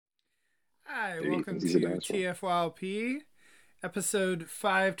Hi, Dude, he welcome thinks he's a to dinosaur. TFYLP, episode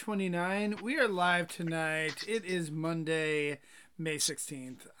 529. We are live tonight. It is Monday, May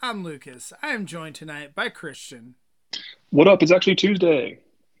 16th. I'm Lucas. I am joined tonight by Christian. What up? It's actually Tuesday.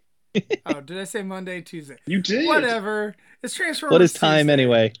 Oh, did I say Monday, Tuesday? You did. Whatever. It's What is Transformers time Tuesday.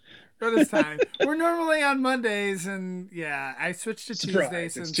 anyway? What is time? We're normally on Mondays, and yeah, I switched to Tuesday Surprise!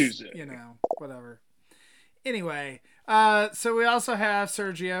 It's since, Tuesday. whatever. Anyway, so we also have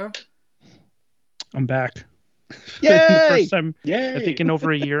Sergio. I'm back. Yay! First time Yay! I think in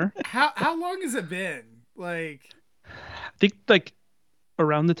over a year. How long has it been? Like, I think like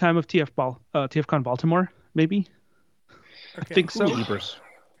around the time of TFCon Baltimore, maybe. okay. I think so. Jeepers.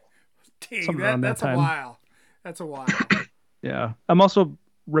 Dang, Something around that that's a time. while. That's a while. Yeah. I'm also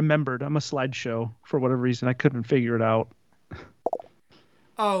remembered. I'm a slideshow for whatever reason. I couldn't figure it out.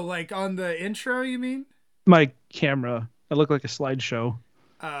 Oh, like on the intro, you mean? My camera, I look like a slideshow.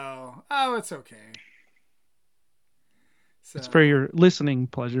 Oh, it's okay. So, It's for your listening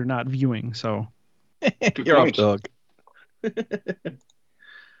pleasure, not viewing. So Good You're off point. the hook.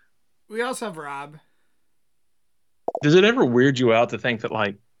 we also have Rob. Does it ever weird you out to think that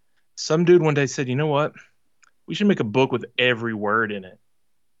like some dude one day said, you know what? We should make a book with every word in it.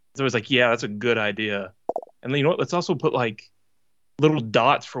 So it's like, yeah, that's a good idea. And then you know what? Let's also put like little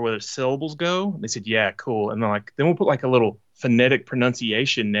dots for where the syllables go. And they said, yeah, cool. And then we'll put like a little phonetic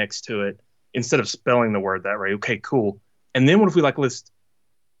pronunciation next to it instead of spelling the word that way. Okay, cool. And then what if we like list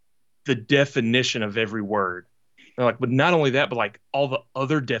the definition of every word? They're like, but not only that, but like all the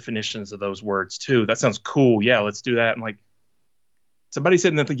other definitions of those words too. That sounds cool. Yeah, let's do that. And like somebody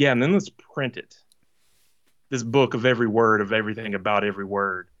said, yeah, and then let's print it. This book of every word of everything about every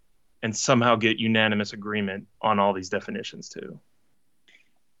word, and somehow get unanimous agreement on all these definitions too.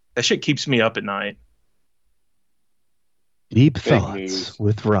 That shit keeps me up at night. Deep Fake thoughts news.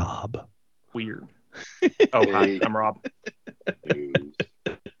 with Rob. Weird. Oh, hi, Fake I'm Rob. news.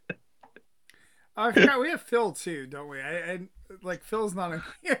 Oh, I forgot we have Phil too, don't we? I like Phil's not in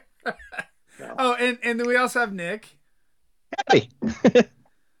here. No. Oh, and then we also have Nick. Hey. Let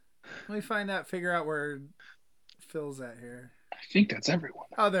me figure out where Phil's at here. I think that's everyone.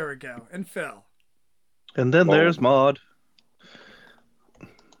 Oh, there we go. And Phil. And then Oh. there's Maud.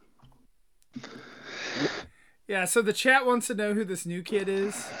 Yeah, so the chat wants to know who this new kid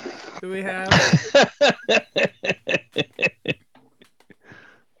is that we have.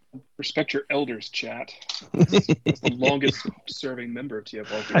 Respect your elders, chat. That's the longest serving member of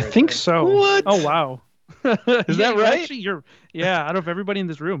TFLP. I think so. What? Oh wow. Is that right? Actually, out of everybody in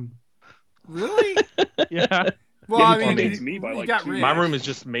this room. Really? Yeah. Well, Yeah, I he mean, predates me by you like got 2 Rich. My room is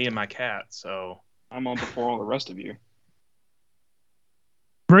just me and my cat, so I'm on before all the rest of you.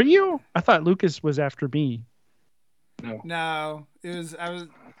 Were you? I thought Lucas was after me. No,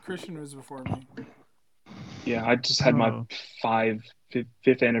 Christian was before me. Yeah, I just had my Oh.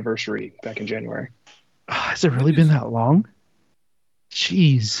 fifth anniversary back in January. Has it really been that long?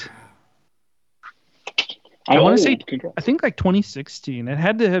 Jeez. I I'm wanna old. say- Congrats. I think like 2016. It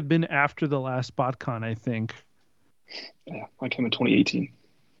had to have been after the last BotCon, I think. Yeah, I came in 2018.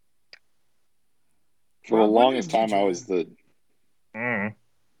 For Rob, the when longest did you time, I join? was the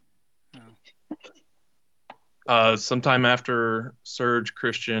sometime after Serge,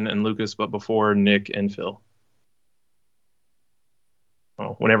 Christian, and Lucas, but before Nick and Phil.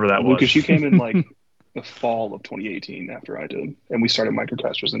 Oh, whenever that was. Lucas, you came in like the fall of 2018 after I did, and we started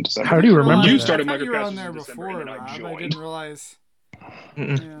Microcasters in December. How do you remember You that? started I thought you were Microcasters on there in December, before, and then I Rob. I joined. didn't realize.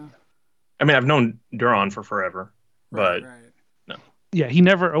 Mm-mm. Yeah. I mean, I've known Duron for forever, but Right. Yeah, he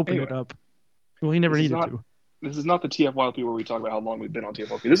never opened Anyway. it up. Well, he never This is needed not- to. This is not the TFYLP where we talk about how long we've been on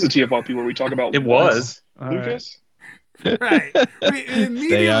TFYLP. This is TFYLP where we talk about it was. All right. Lucas. Right. We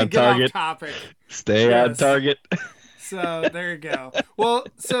immediately on get off target. topic. Stay on Yes. target. So there you go. Well,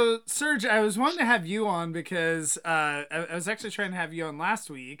 so Serge, I was wanting to have you on because I was actually trying to have you on last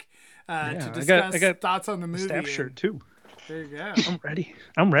week Yeah, to I discuss got thoughts on the movie. Staff and shirt too. There you go.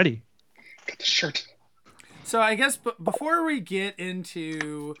 I'm ready. Got the shirt. So I guess before we get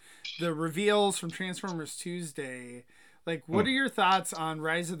into the reveals from Transformers Tuesday, like, what are your thoughts on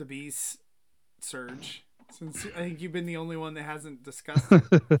Rise of the Beast, Serge? Since I think you've been the only one that hasn't discussed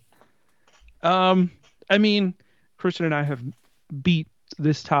it. I mean, Christian and I have beat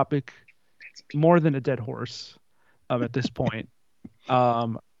this topic more than a dead horse at this point. I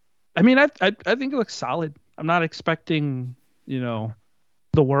mean, I think it looks solid. I'm not expecting,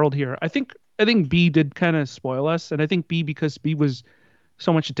 the world here. I think B did kind of spoil us, and I think because B was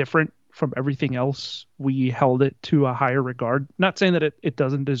so much different from everything else, we held it to a higher regard. Not saying that it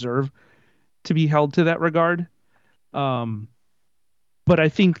doesn't deserve to be held to that regard. But but I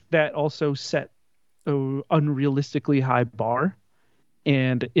think that also set an unrealistically high bar.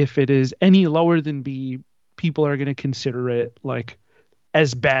 And if it is any lower than B, people are going to consider it like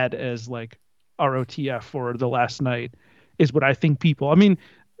as bad as like ROTF or The Last Night is what I think people. I mean,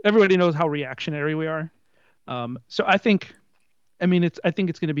 everybody knows how reactionary we are. So I think it's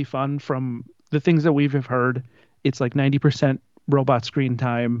going to be fun from the things that we've heard. It's like 90% robot screen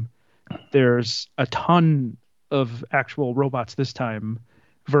time. There's a ton of actual robots this time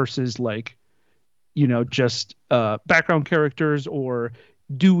versus like, just background characters or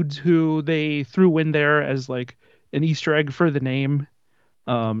dudes who they threw in there as like an Easter egg for the name.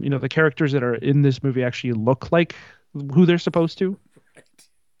 The characters that are in this movie actually look like who they're supposed to.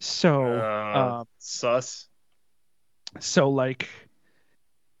 So, sus. So like,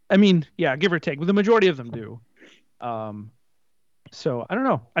 I mean, yeah, give or take, but the majority of them do. So I don't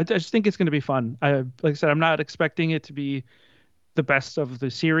know. I just think it's going to be fun. Like I said, I'm not expecting it to be the best of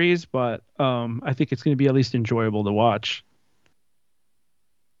the series, but I think it's going to be at least enjoyable to watch.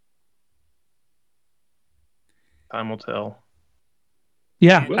 Time will tell.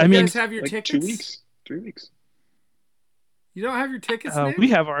 Yeah, Well, I you mean, guys have your like tickets? 2 weeks, 3 weeks. You don't have your tickets, Nick? we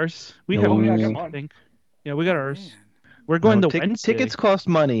have ours. We have No. ours, Yeah, I come on. think. Yeah, we got Oh, ours. man. We're going No, to Wednesday. tickets cost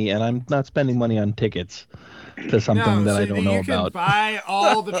money, and I'm not spending money on tickets to something that so I don't know you can about. buy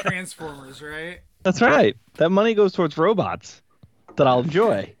all the Transformers, right? That's right. That money goes towards robots that I'll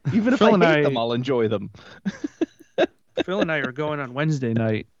enjoy. Even if Phil I and hate I- them, I'll enjoy them. Phil and I are going on Wednesday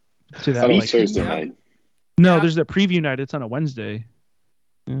night to that. That was Like, Thursday yeah. night. no, Yeah. there's a preview night. It's on a Wednesday.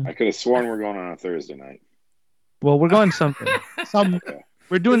 I could have sworn we're going on a Thursday night. Well, we're going something. Okay.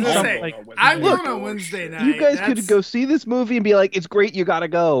 We're doing I was gonna something say, like. I'm Look, going on Wednesday night. You guys could That's- go see this movie and be like, "It's great, you gotta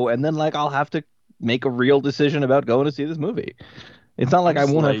go," and then like I'll have to make a real decision about going to see this movie. It's not like I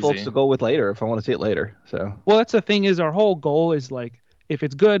I'm won't have lazy. folks to go with later if I want to see it later. So Well, that's the thing is our whole goal is like, if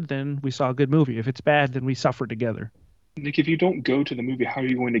it's good, then we saw a good movie. If it's bad, then we suffer together. Nick, if you don't go to the movie, how are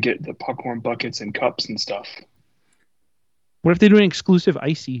you going to get the popcorn buckets and cups and stuff? What if they do an exclusive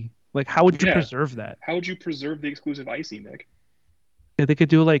icy? Like, how would you Yeah. preserve that? How would you preserve the exclusive icy, Nick? Yeah, they could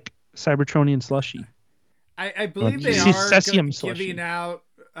do like Cybertronian slushy. I believe they geez. are Sesium slushy. giving out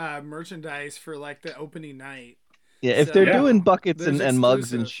merchandise for like the opening night. yeah, if So, they're yeah. doing buckets There's and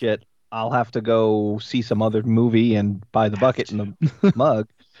mugs and exclusive. shit, I'll have to go see some other movie and buy the bucket and the mug,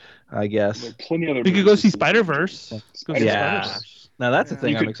 I guess. There are plenty of other. We could go movies see exclusive. Spider-Verse. Go see Spider-Verse. Yeah. Spider-Verse. Now that's the Yeah. thing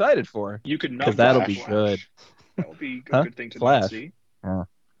You I'm could- excited for. You could not 'Cause that'll Flash. be good. That would be a Huh? good thing to Flash. not see.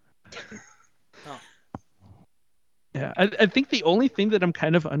 Yeah, I think the only thing that I'm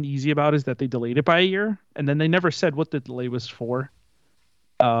kind of uneasy about is that they delayed it by a year, and then they never said what the delay was for.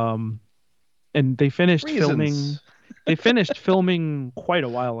 And they finished filming. Reasons. They finished filming quite a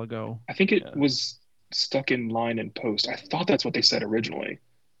while ago. I think it was stuck in line in post. I thought that's what they said originally.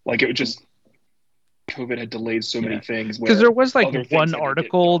 Like it would just COVID had delayed so many things. Because there was like other things one had to get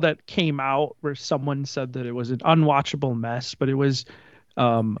article done. that came out where someone said that it was an unwatchable mess, but it was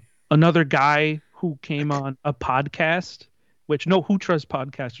another guy who came on a podcast, which who trusts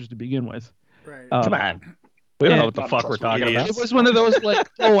podcasters to begin with. Right. Come on. We don't Yeah. know what the fuck we're talking Idiots. about. It was one of those like,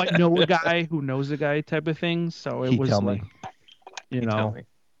 oh, I know a guy who knows a guy type of things. So it He was tell like, me. you Tell know, me.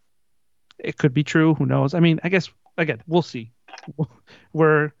 it could be true. Who knows? I mean, I guess again, we'll see.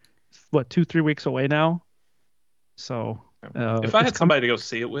 We're 2-3 weeks away now. So If I it's had somebody to go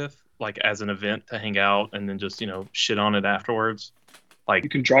see it with, like as an event to hang out and then just shit on it afterwards, like You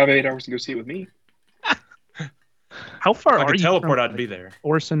can drive 8 hours to go see it with me. how far if I are could you teleport, from, I'd be there.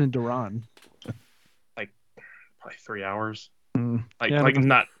 Orson and Duran? Probably 3 hours. Mm. Like Yeah, like but-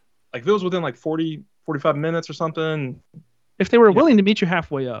 not like if it was within like 45 minutes or something. If they were Yeah. willing to meet you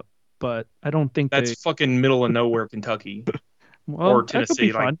halfway up, but I don't think That's they. fucking middle of nowhere, Kentucky. Well, or that could be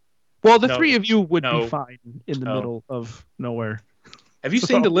Tennessee, like- fun. Well, the No, three of you would be no, fine in the no. middle of nowhere. Have you So-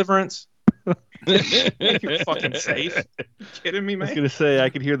 seen Deliverance? You're fucking safe. You kidding me, I was man? gonna say I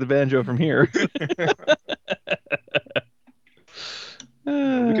could hear the banjo from here.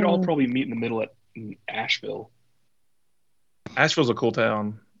 We could all probably meet in the middle at Asheville. Asheville's a cool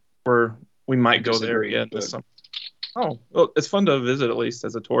town. We might go there disagree, again this but- summer. Oh, well, it's fun to visit at least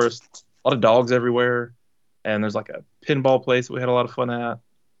as a tourist. A lot of dogs everywhere, and there's like a pinball place that we had a lot of fun at.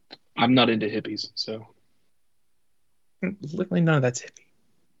 I'm not into hippies, so Literally none of that's hippie.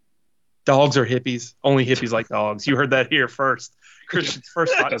 Dogs are hippies. Only hippies like dogs. You heard that here first. Christian's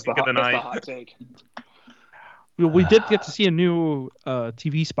first hot that's the take of hot, the that's the night. hot take. We did get to see a new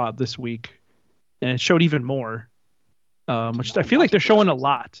TV spot this week, and it showed even more. Which I feel like they're showing a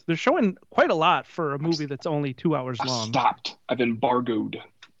lot. They're showing quite a lot for a movie that's only 2 hours I've long. stopped. I've embargoed.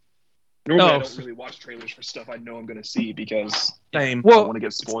 Normally, I don't really watch trailers for stuff I know I'm going to see because Same. I Well, don't want to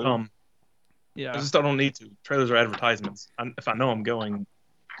get spoiled. Yeah. I just don't need to. Trailers are advertisements. If I know I'm going,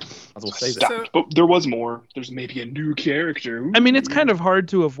 I as well save it. Stop. But there was more. There's maybe a new character. I mean, it's kind of hard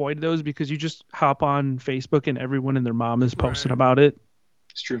to avoid those because you just hop on Facebook and everyone and their mom is posting Right. about it.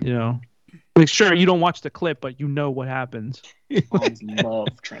 It's true. You know, like sure you don't watch the clip, but you know what happens. Moms love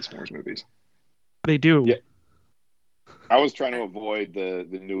Transformers movies. They do. Yeah. I was trying to avoid the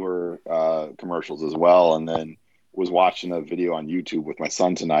newer commercials as well, and then was watching a video on YouTube with my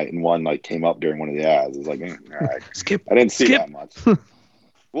son tonight, and one like came up during one of the ads. It was like, all right, Skip. I didn't see Skip. that much.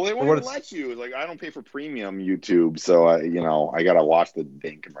 Well, they won't What even is- let you. It's like I don't pay for premium YouTube, so I gotta watch the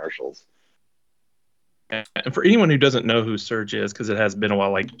dang commercials. And for anyone who doesn't know who Surge is, because it has been a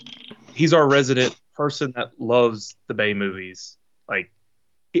while, like he's our resident person that loves the Bay movies. Like,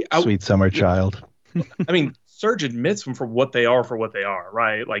 Sweet summer child. I mean, Surge admits them for what they are,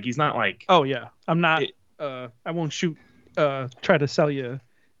 right? Like he's not like Oh yeah, I'm not. I won't shoot. Try to sell you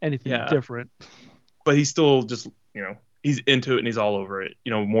anything Yeah. different. but he's still just, he's into it and he's all over it,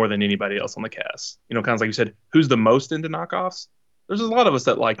 more than anybody else on the cast. Kind of like you said, who's the most into knockoffs? There's a lot of us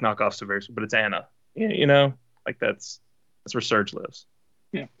that like knockoffs so very, but it's Anna. Yeah, like that's where Surge lives.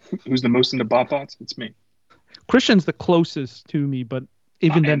 Yeah. Who's the most into bot bots? It's me. Christian's the closest to me, but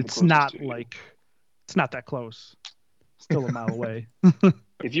even I then, am the it's closest not to you. like it's not that close. Still a mile away.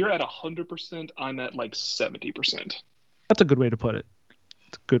 If you're at 100%, I'm at like 70%. That's a good way to put it.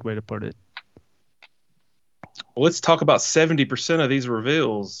 It's a good way to put it. Well, let's talk about 70% of these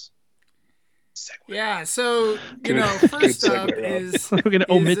reveals. Yeah, so Good- first good up segue, Rob. is We're gonna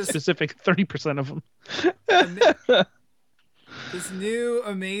omit this- specific 30% of them. this new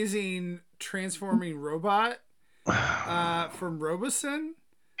amazing transforming robot from Robosen.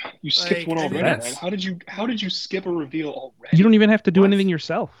 You skipped Like, one I mean, already, that's- man. How did you skip a reveal already? You don't even have to do What? anything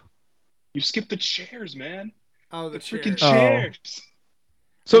yourself. You skipped the chairs, man. Oh, the The freaking chair. chairs.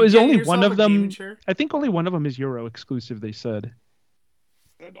 So You is get only yourself one of a gaming them? chair? I think only one of them is Euro exclusive. They said.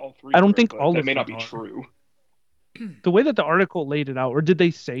 Said all three I don't were, think but all that of may not them be are. true. The way that the article laid it out, or did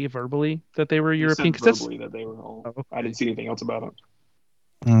they say verbally that they were They European? said 'Cause that's verbally that they were all. Oh. I didn't see anything else about it.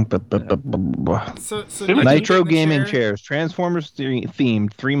 So They like Nitro you get the gaming chair. chairs, Transformers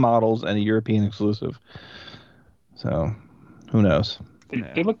themed, 3 models, and a European exclusive. So, who knows?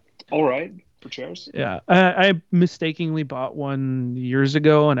 They look all right for chairs. Yeah, I mistakenly bought one years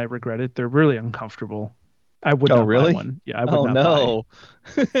ago, and I regret it. They're really uncomfortable. I would Oh, not really? buy one. Yeah, I would Oh not buy. no!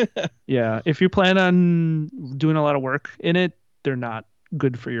 Yeah, if you plan on doing a lot of work in it, they're not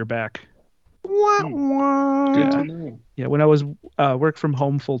good for your back. Wah, Good wah. to know. Yeah, when I was work from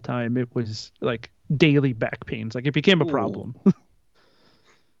home full time, it was like daily back pains. Like it became a Ooh. problem.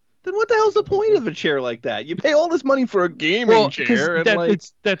 Then what the hell's the point of a chair like that? You pay all this money for a gaming chair, and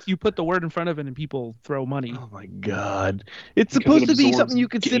that you put the word in front of it and people throw money. oh my god! It's Because supposed it to be absorbs something you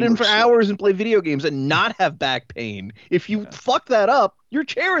could sit in gamer for sweat. hours and play video games and not have back pain. If you fuck that up, your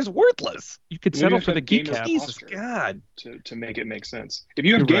chair is worthless. You could Maybe settle you for have the gamer geek cap. posture. Jesus God! To make it make sense. If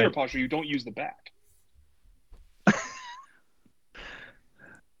you have You're gamer right. posture, you don't use the back.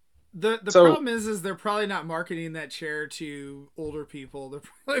 The So- problem is they're probably not marketing that chair to older people. They're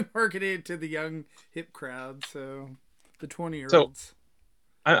probably marketing it to the young hip crowd, so the 20-year-olds.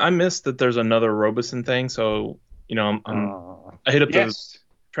 I missed that there's another Robosen thing, so I hit up Yes. the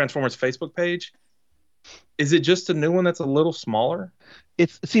Transformers Facebook page. Is it just a new one that's a little smaller? But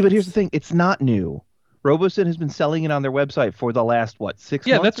here's the thing: it's not new. Robosen has been selling it on their website for the last 6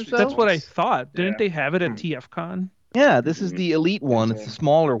 Yeah, months or so. that's what I thought. Didn't Yeah. they have it at Hmm. TFCon? Yeah, this is the elite one. It's Okay. the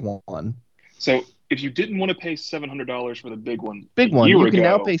smaller one. So if you didn't want to pay $700 for the big one, Big a one. year You can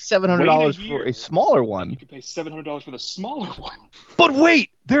now ago, pay $700 wait a for year. a smaller one. You can pay $700 for the smaller one. But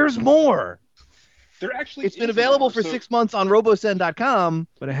wait, there's more. There actually It's been is available more. for So 6 months on Robosen.com,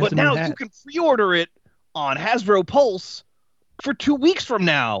 But it has but a new now hat. you can pre-order it on Hasbro Pulse for 2 weeks from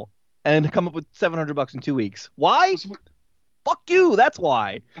now and come up with $700 in 2 weeks. Why? Fuck you. That's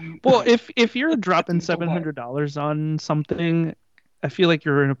why. Well, if you're dropping It's a lot. $700 on something, I feel like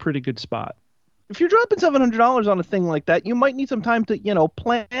you're in a pretty good spot. If you're dropping $700 on a thing like that, you might need some time to,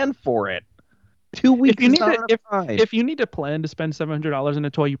 plan for it. 2 weeks you is need not to- enough time. If you need to plan to spend $700 on a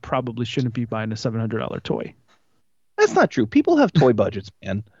toy, you probably shouldn't be buying a $700 toy. That's not true. People have toy budgets,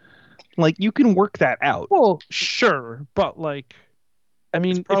 man. Like, you can work that out. Well, sure, but like, I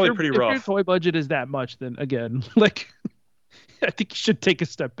mean, probably if pretty your rough. toy budget is that much, then again, like, I think you should take a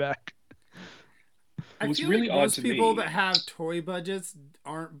step back. I What's feel really like odd most to people me- that have toy budgets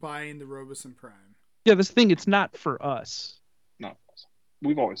aren't buying the Robosen Prime. Yeah, this thing, it's not for us. No,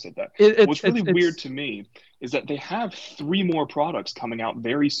 we've always said that. It- What's really it's- weird to me is that they have 3 more products coming out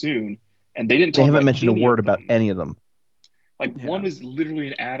very soon and they didn't. They Talk haven't about mentioned a any word of about them. any of them. Like Yeah. one is literally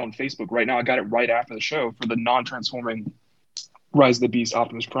an ad on Facebook right now. I got it right after the show for the non-transforming Rise of the Beast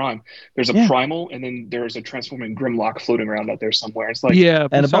Optimus Prime. There's a Yeah. Primal, and then there's a transforming Grimlock floating around out there somewhere. It's like, yeah,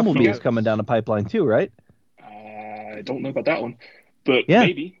 And we a saw Bumblebee photos. is coming down the pipeline too, right? I don't know about that one, but Yeah.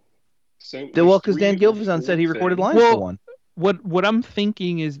 maybe. So Well, there's because 3 Dan or Gilvezan said he 4 recorded things. lines for Well, one. What I'm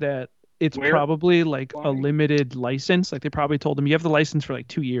thinking is that it's Where? probably like a Why? limited license. Like they probably told them you have the license for like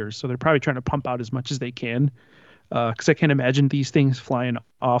 2 years, so they're probably trying to pump out as much as they can. Because I can't imagine these things flying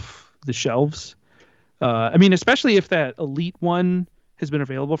off the shelves. I mean, especially if that Elite one has been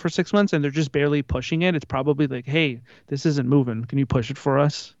available for 6 months and they're just barely pushing it. It's probably like, hey, this isn't moving. Can you push it for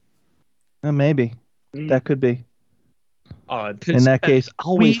us? Maybe Mm. that could be. Odd. In that case,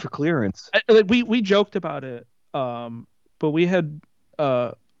 I'll we- wait for clearance. We joked about it, but we had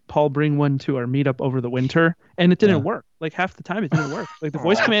Paul bring one to our meetup over the winter, and it didn't Yeah. work. Like half the time, it didn't work. Like the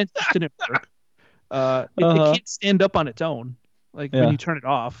voice Aw. command just didn't work. It Uh-huh. can't stand up on its own. Like Yeah. when you turn it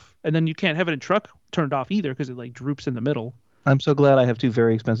off, and then you can't have it in truck turned off either because it like droops in the middle. I'm so glad I have 2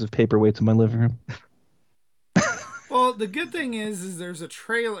 very expensive paperweights in my living room. Well, the good thing is there's a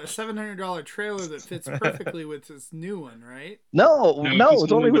trailer, a $700 trailer that fits perfectly with this new one, right? No,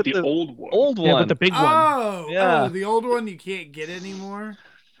 it's only with the the old one. old Yeah, one. but the big one. Oh, Yeah. oh, the old one you can't get anymore.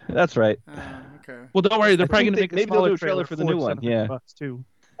 That's right. Oh, okay. Well, don't worry, they're I probably think going to make a maybe they'll smaller do a trailer for the new one, yeah. $700 too.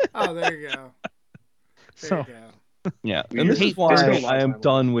 Oh, there you go. There So you go. Yeah, We and this hate- is why there's no I am lifetime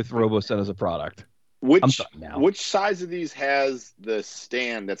done with RoboSen as a product. I'm Which done now. which size of these has the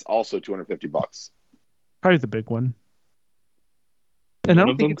stand that's also $250? Probably the big one. And I One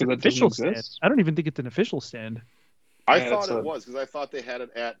don't of think them, it's an 'cause that doesn't official stand. exist? I don't even think it's an official stand. I Yeah, thought it's it a- was because I thought they had it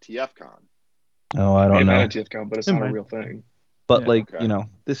at TFCon. Oh, I don't Maybe know. not a TFCon, but it's Never not a mind. real thing. But Yeah. like, Okay. you know,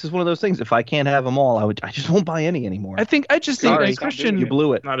 this is one of those things. If I can't have them all, I just won't buy any anymore. I just think Sorry. and Stop doing Christian You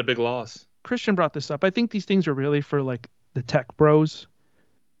blew it. Not a big loss. Christian brought this up. I think these things are really for like the tech bros.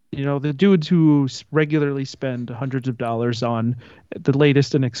 You know, the dudes who regularly spend hundreds of dollars on the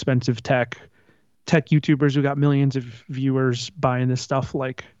latest and expensive tech YouTubers who got millions of viewers buying this stuff.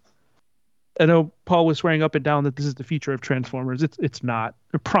 Like, I know Paul was swearing up and down that this is the future of Transformers. It's not.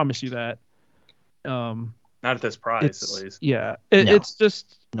 I promise you that. Not at this price, It's at least. yeah. No. It's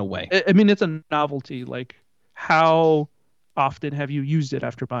just. No way. I mean, it's a novelty. Like, how often have you used it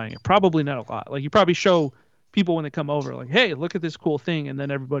after buying it? Probably not a lot. Like, you probably show people when they come over, like, hey, look at this cool thing, and then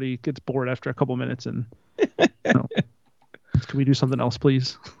everybody gets bored after a couple minutes and, you know, can we do something else,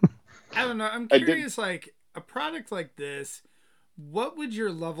 please? I don't know. I'm I did- curious, like a product like this, what would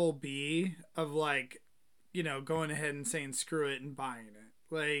your level be of like, you know, going ahead and saying screw it and buying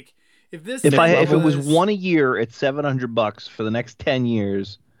it? Like, if this If thing it was one a year at $700 for the next 10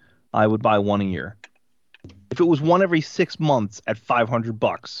 years, I would buy one a year. If it was one every 6 months at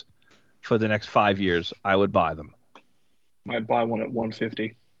 $500 for the next 5 years, I would buy them. Might buy one at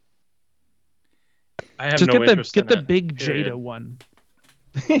 150. I have Just no get the interest in it, big period. Jada one.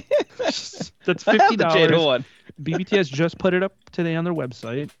 That's I have the Jada $50. one. BBTS just put it up today on their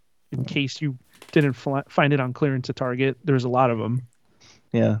website. In case you didn't find it on clearance at Target, there's a lot of them.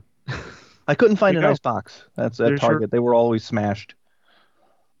 Yeah. I couldn't find There a you nice box. That's at There's your- Target. They were always smashed.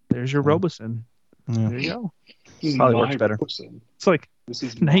 There's your Yeah. Robosen. Yeah. There you go. This is Probably my works better. person. It's like This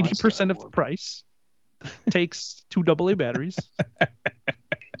is my 90% of the Star Wars. price. Takes 2 AA batteries.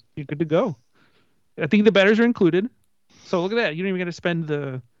 You're good to go. I think the batteries are included. So look at that. You don't even got to spend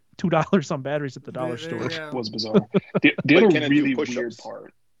the $2 on batteries at the dollar There you store. go. Was bizarre. The But other can it do really push-ups? weird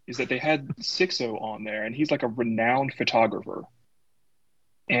part is that they had Sixo on there, and he's like a renowned photographer,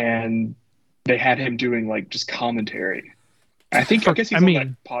 and they had him doing like just commentary. I guess he's I on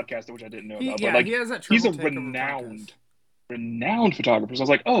mean- that podcast, which I didn't know He, about. yeah, but like, he has that he's a Triple Takeover renowned photographer. So I was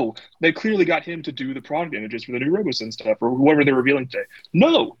like, oh, they clearly got him to do the product images for the new Robosen stuff or whoever they're revealing today.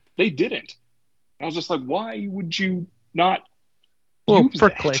 No, they didn't. I was just like, why would you not? Well, use for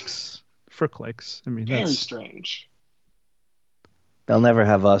that? clicks. For clicks. I mean, Very that's strange. They'll never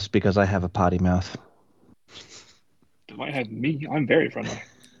have us because I have a potty mouth. They might have me. I'm very friendly.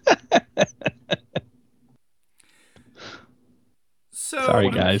 So Sorry,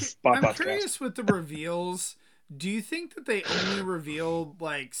 I'm guys. I'm Podcast. curious with the reveals. Do you think that they only reveal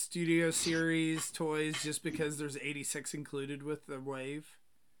like Studio Series toys just because there's 86 included with the wave?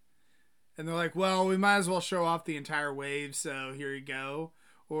 And they're like, well, we might as well show off the entire wave, so here you go.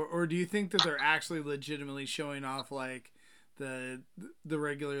 Or do you think that they're actually legitimately showing off like the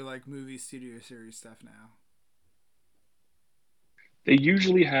regular like movie Studio Series stuff now? They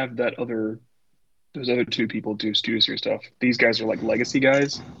usually have those other 2 people do Studio Series stuff. These guys are like legacy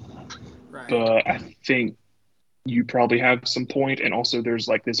guys, Right. but I think you probably have some point. And also, there's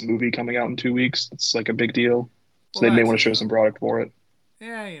like this movie coming out in 2 weeks. It's like a big deal, so Well, they may that want to show too. some product for it.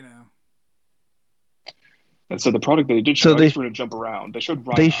 Yeah, you know. And so the product that they did show, I guess we're gonna jump around. They showed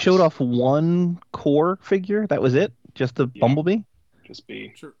Rhinox. They showed off one core figure. That was it. Just the Bumblebee. Just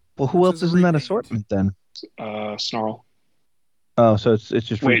B. Sure. Well, who else is in that assortment then? Snarl. Oh, so it's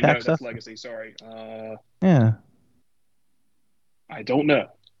just Wait, repack no, stuff. that's Legacy. Sorry. Yeah, I don't know.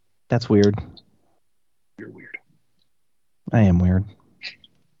 that's weird. You're weird. I am weird.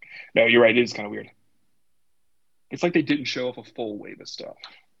 No, you're right. It is kind of weird. It's like they didn't show off a full wave of stuff.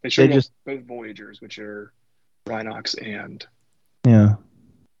 They showed off both Voyagers, which are Rhinox and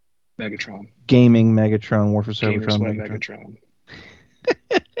Megatron. Gaming Megatron, War for Cybertron, Megatron.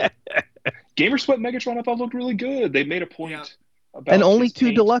 Gamer Sweat Megatron I thought looked really good. They made a point about and only his 2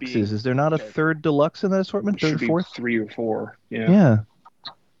 tank deluxes. being- Is there not a third deluxe in that assortment? It should Third, be fourth? 3 or 4. Yeah. Yeah.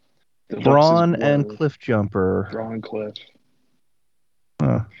 Deluxes Brawn were and Cliff Jumper. Brawn and Cliff.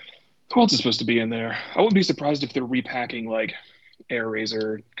 Huh. Who else is supposed to be in there? I wouldn't be surprised if they're repacking like Air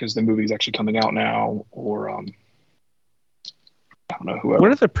Razor because the movie's actually coming out now, or I don't know, whoever.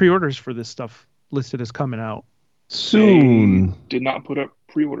 What are the pre-orders for this stuff listed as coming out? Soon. They did not put up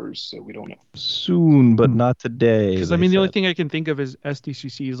pre-orders, so we don't know. Soon, but not today. Because I mean, the only thing I can think of is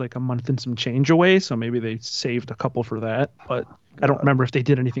SDCC is like a month and some change away, so maybe they saved a couple for that. But I don't remember if they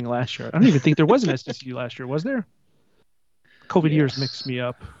did anything last year. I don't even think there was an SDCC last year, was there? COVID years mixed me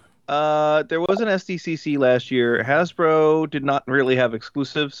up. There was an SDCC last year. Hasbro did not really have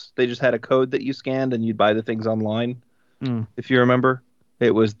exclusives. They just had a code that you scanned and you'd buy the things online. If you remember,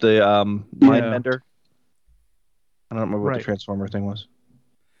 it was the Mindbender. I don't remember what the Transformer thing was.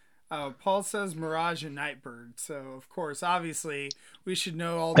 Paul says Mirage and Nightbird. So, of course, obviously, we should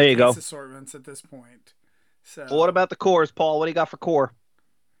know all There the you go. case assortments at this point. So, Well, what about the cores, Paul? What do you got for core?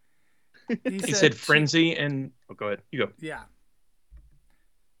 He said Frenzy and... Oh, go ahead. You go. Yeah.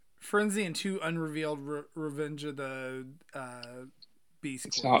 Frenzy and 2 unrevealed Revenge of the Beast.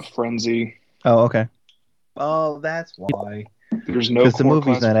 It's not Frenzy. Oh, okay. Oh, that's why. There's no Because the core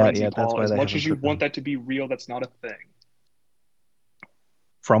movie's class not out Frenzy, yet. That's Paul. why As they much haven't as you put want them. that to be real, that's not a thing.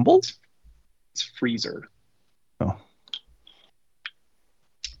 Frumble? It's Freezer. Oh.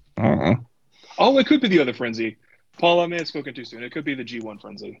 Oh, it could be the other Frenzy. Paul, I may have spoken too soon. It could be the G1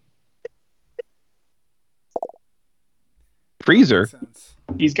 Frenzy. Freezer?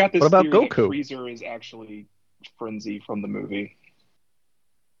 He's got this What about theory that Goku? Freezer is actually Frenzy from the movie.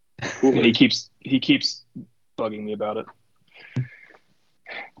 And he keeps bugging me about it.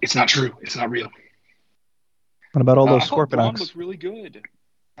 It's not true. It's not real. What about all those I thought Braun Scorponauts? looked really good.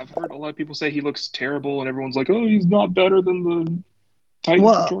 I've heard a lot of people say he looks terrible, and everyone's like, "Oh, he's not better than the Titan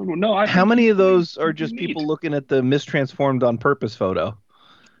Well, Return." No, how many of those are he's just neat. people looking at the mistransformed on purpose photo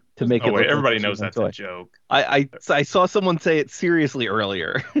to make it Oh, wait, look like everybody it's knows a that's toy? a joke. I saw someone say it seriously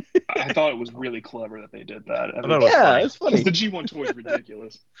earlier. I thought it was really clever that they did that. I thought it was Yeah, funny. it's funny. Because the G1 toy is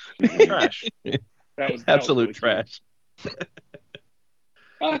ridiculous. Trash. That was Absolute really trash.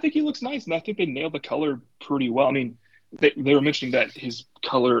 I think he looks nice, and I think they nailed the color pretty well. I mean, they were mentioning that his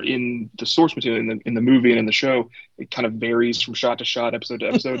color in the source material in the movie and in the show, it kind of varies from shot to shot, episode to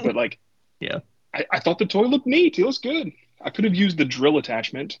episode. But like, Yeah. I thought the toy looked neat. He looks good. I could have used the drill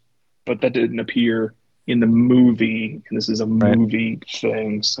attachment, but that didn't appear in the movie, and this is a movie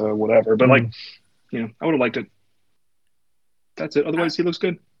thing, so whatever. But like, you know, I would have liked it. That's it. Otherwise, he looks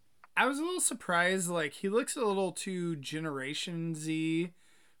good. I was a little surprised. Like, he looks a little too Generation Z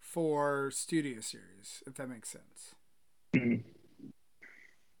for Studio Series, if that makes sense. Mhm.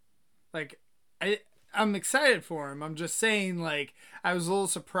 Like, I'm excited for him. I'm just saying, like, I was a little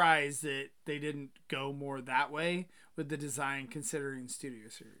surprised that they didn't go more that way with the design, considering Studio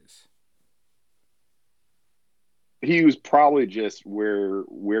Series. He was probably just where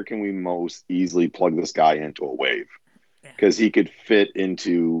can we most easily plug this guy into a wave? Because he could fit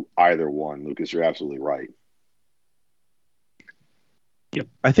into either one. Lucas, you're absolutely right. Yep.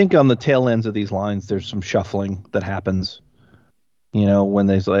 I think on the tail ends of these lines, there's some shuffling that happens. You know, when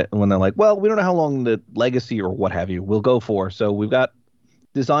they're like, well, we don't know how long the legacy or what have you will go for, so we've got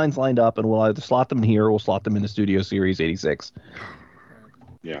designs lined up, and we'll either slot them in here or we'll slot them into Studio Series 86.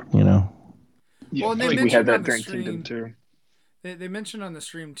 Yeah. You know. Yeah, Well, and I they think we had mentioned on that the during stream- Kingdom too. They mentioned on the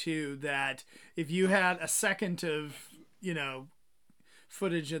stream too that if you had a second of, you know,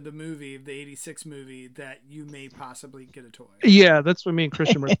 footage of the movie, of the 86 movie, that you may possibly get a toy. Yeah, that's what me and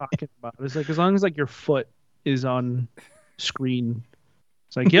Christian were talking about. It's like, as long as like your foot is on screen,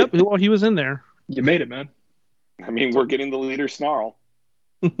 it's like, yep, well, he was in there. You made it, man. I mean, we're getting the leader snarl.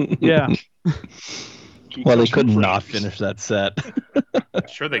 Yeah. Well, they could not finish that set.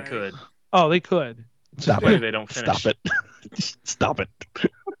 Sure they Right. could. Oh, they could. Stop Maybe it. they don't finish. Stop it. Stop it.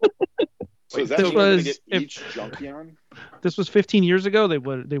 So is that This mean we're gonna was- get if- each Junkion? This was 15 years ago. They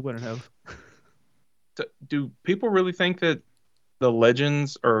wouldn't have. Do people really think that the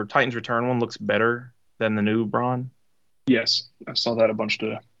Legends or Titans Return one looks better than the new Braun? Yes, I saw that a bunch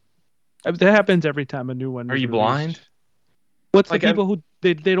today. That happens every time a new one. Are is you released. blind? What's Like, the people who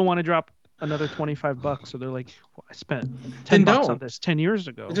they don't want to drop another $25, so they're like, well, I spent Then $10 on don't. this 10 years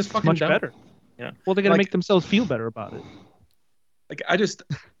ago. Just It's fucking much don't. better. Yeah. Well, they're gonna Like- make themselves feel better about it. Like I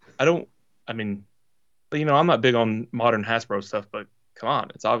don't. I mean, I'm not big on modern Hasbro stuff, but come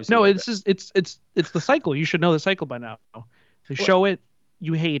on, it's obviously No, like it's just it's the cycle. You should know the cycle by now. They show it,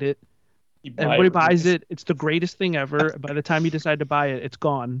 you hate it. you buy Everybody it. buys it. It's the greatest thing ever. By the time you decide to buy it, it's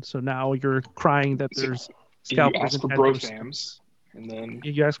gone. So now you're crying that there's You scalpers ask and for handlers. brofams, and then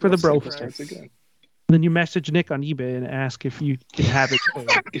You ask for the bro. cycle starts again. Then you message Nick on eBay and ask if you can have it.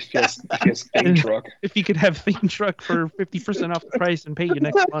 If he has thing truck. If you could have Theme Truck for 50% off the price and pay you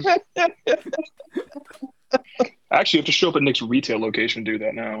next month. Actually, you have to show up at Nick's retail location to do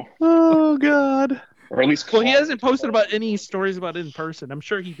that now, Oh God. or at least. Well, he call- hasn't posted about any stories about it in person. I'm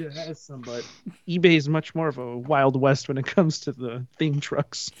sure he has some, but eBay is much more of a wild west when it comes to the theme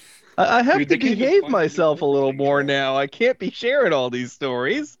trucks. I have Dude, to they can't even behave find myself a you. little more now. I can't be sharing all these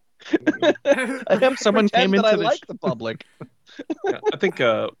stories. I have to Someone pretend came that I into the like the public. Yeah, I think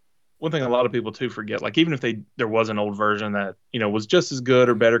one thing a lot of people too forget, like even if there was an old version that was just as good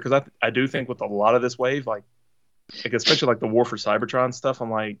or better, because I do think with a lot of this wave, like especially like the War for Cybertron stuff, I'm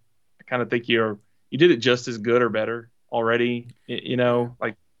like I kind of think you did it just as good or better already.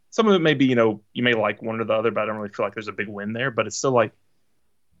 Like some of it may be you may like one or the other, but I don't really feel like there's a big win there. But it's still like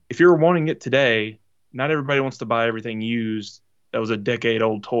if you're wanting it today, not everybody wants to buy everything used. That was a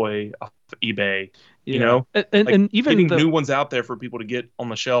decade-old toy off of eBay. And, Like, and even getting the new ones out there for people to get on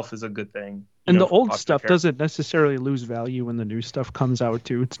the shelf is a good thing. and the for old popular stuff characters. doesn't necessarily lose value when the new stuff comes out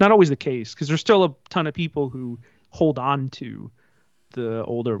too. It's not always the case because there's still a ton of people who hold on to the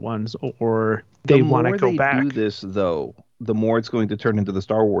older ones or they want to go back. The more they do this, though, the more it's going to turn into the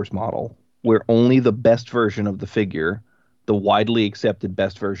Star Wars model, where only the best version of the figure, the widely accepted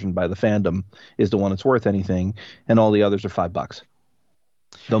best version by the fandom, is the one that's worth anything, and all the others are $5.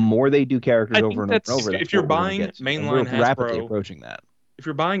 The more they do characters I over think and that's- over, that's if you're what we're gonna buying get to. And mainline we're rapidly Hasbro- approaching that. If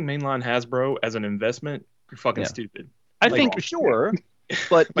you're buying mainline Hasbro as an investment, you're fucking Yeah. stupid. I Like, think Sure,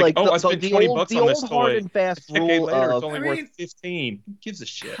 but like I the spent the 20 old, bucks the on this old hard toy. and fast A decade rule later, of it's only I worth mean- 15. Who gives a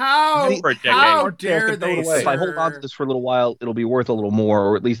shit? How For a decade. how I dare can throw it they, away. If I hold on to this for a little while, it'll be worth a little more,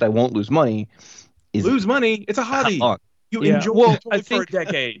 or at least I won't lose money. Is Lose money. It's a hobby. How long? You Yeah. enjoy Well, the toy I for a think-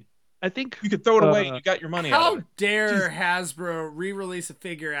 decade. I think You could throw it away. Uh, You got your money out of How it. dare Hasbro re-release a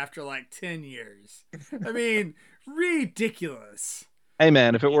figure after like 10 years? I mean, ridiculous. Hey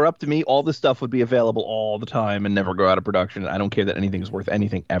man, if it were up to me, all this stuff would be available all the time and never go out of production. I don't care that anything's worth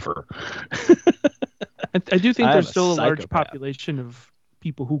anything ever. I do think I am there's a still a large psychopath. population of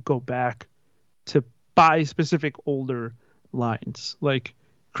people who go back to buy specific older lines. Like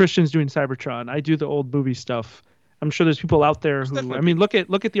Christian's doing Cybertron. I do the old movie stuff. I'm sure there's people out there who definitely I mean look at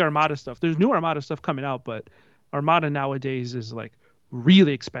the Armada stuff. There's new Armada stuff coming out, but Armada nowadays is like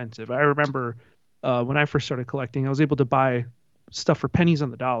really expensive. I remember when I first started collecting, I was able to buy stuff for pennies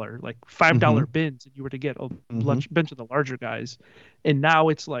on the dollar, like $5 bins, and you were to get a bunch of the larger guys. And now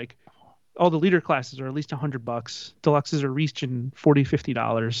it's like all the leader classes are at least $100. Deluxes are reaching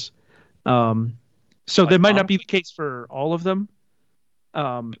 $40-$50. So that might not be the case for all of them.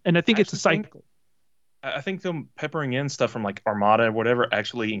 And I think it's a cycle. I think them peppering in stuff from like Armada or whatever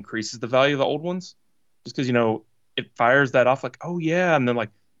actually increases the value of the old ones. Just because, it fires that off like, oh, yeah. And then like,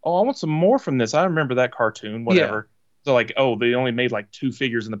 oh, I want some more from this. I remember that cartoon, whatever. So like, oh, they only made like 2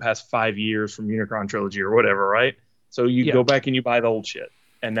 figures in the past 5 years from Unicron Trilogy or whatever, right? So you go back and you buy the old shit.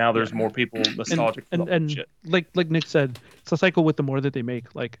 And now there's more people nostalgic for the old shit. Like Nick said, it's a cycle with the more that they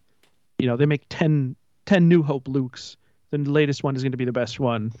make. Like, they make 10 New Hope Lukes. Then the latest one is going to be the best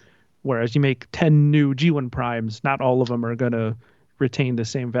one. Whereas you make 10 new G1 Primes, not all of them are going to retain the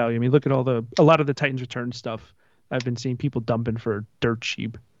same value. I mean, look at a lot of the Titans Return stuff I've been seeing people dumping for dirt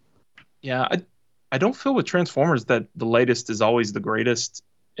cheap. Yeah, I don't feel with Transformers that the latest is always the greatest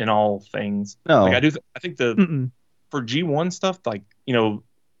in all things. No. Like I think for G1 stuff, like,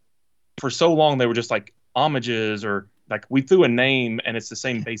 for so long they were just like homages or like we threw a name and it's the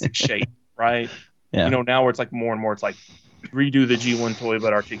same basic shape, right? Yeah. Now where it's like more and more, it's like redo the G1 toy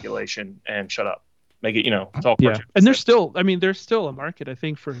but articulation and shut up. Make it, it's all cartoon. And there's still a market, I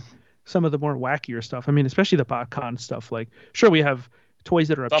think, for some of the more wackier stuff. I mean, especially the BotCon stuff. Like, sure, we have toys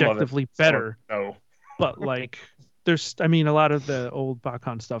that are Some of it. objectively better, No. but like I mean, a lot of the old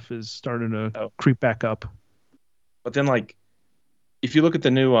Bakan stuff is starting to creep back up. But then, like, if you look at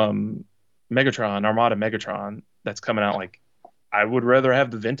the new Megatron, Armada Megatron that's coming out, like, I would rather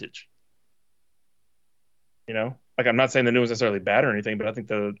have the vintage. You know, like, I'm not saying the new one's necessarily bad or anything, but I think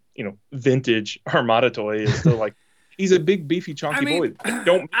the vintage Armada toy is still like, he's a big beefy chunky boy. They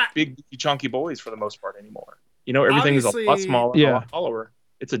don't make big beefy chunky boys for the most part anymore. You know, everything is a lot smaller, a lot taller.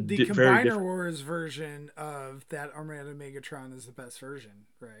 It's the very Combiner different. Wars version of that Armada Megatron is the best version,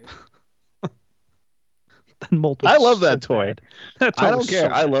 right? I love that toy. I don't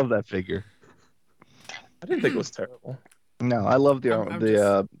care. I love that figure. I didn't think it was terrible. No, I love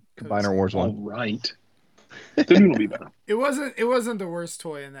the Combiner Wars one. All right. The new will be better. It wasn't the worst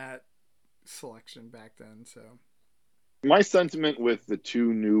toy in that selection back then. So my sentiment with the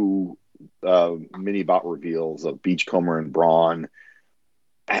two new mini bot reveals of Beachcomber and Brawn,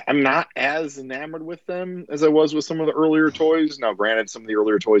 I'm not as enamored with them as I was with some of the earlier toys. Now, granted, some of the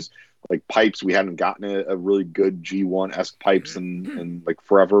earlier toys, like Pipes, we hadn't gotten a really good G1-esque Pipes in like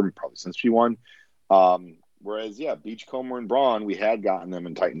forever, probably since G1. Whereas, Beachcomber and Brawn, we had gotten them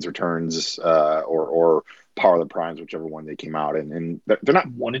in Titans Returns or Power of the Primes, whichever one they came out in. And they're not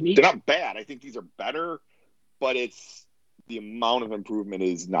one in each. They're not bad. I think these are better, but it's the amount of improvement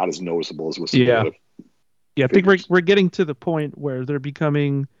is not as noticeable as with some other. Yeah, I think we're getting to the point where they're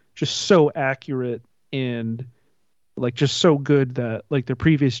becoming just so accurate and like just so good that like the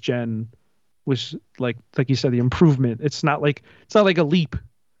previous gen was like you said, the improvement. It's not like a leap,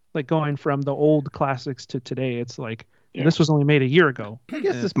 like going from the old classics to today. It's like this was only made a year ago. I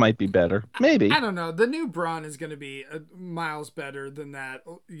guess this might be better. Maybe. I don't know. The new Brawn is going to be miles better than that.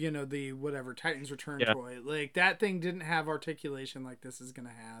 The whatever Titans Return toy. Like that thing didn't have articulation like this is going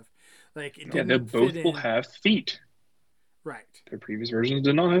to have. Like it didn't. They both will have feet. Right. Their previous versions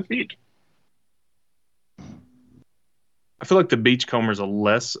did not have feet. I feel like the Beachcomber is a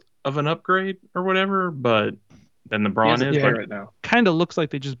less of an upgrade or whatever, but then the Brawn is right now. Kind of looks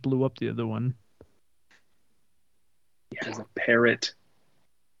like they just blew up the other one. He has a parrot.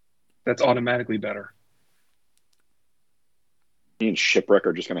 That's automatically better. He and Shipwreck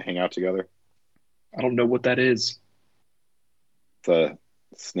are just going to hang out together. I don't know what that is. The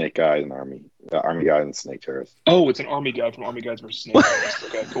Snake guy and Army guy and Snake Terrorist. Oh, it's an Army guy from Army Guys versus Snake Terrorist.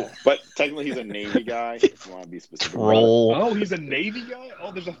 Okay, cool. But technically, he's a Navy guy. If you want to be specific. Troll. Oh, he's a Navy guy.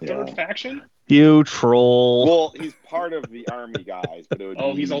 Oh, there's a third faction. You troll. Well, he's part of the Army guys, but it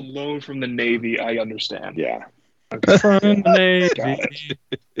would. He's on loan from the Navy. I understand. Yeah. Okay. From the Navy.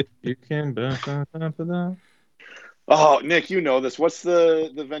 You can for that. Oh, Nick, you know this. What's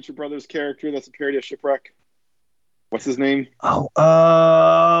the Venture Brothers character that's a parody of Shipwreck? What's his name? Oh,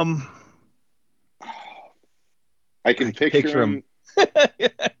 I can picture him. What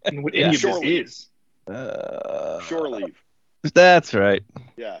any of this is. Shore Leave. That's right.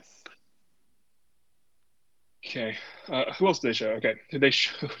 Yes. Okay. Who else did they show? Okay. They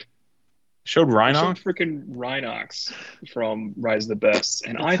showed Rhinox? Freaking Rhinox from Rise of the Bests,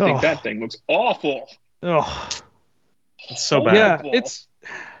 and I think that thing looks awful. Oh, it's so bad. Yeah, it looks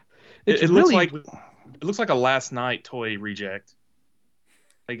really... it looks like a Last Night toy reject.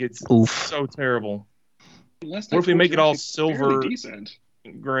 Like it's so terrible. What if we make it all silver,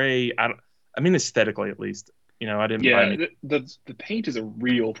 gray? I mean, aesthetically at least. I didn't. Yeah, the paint is a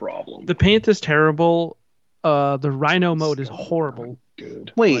real problem. The paint is terrible. The Rhino mode is horrible.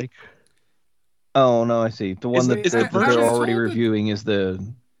 Good. Wait. Oh no, I see. The one that they're already reviewing is the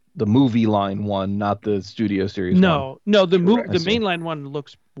movie line one, not the studio series one. No, the mainline one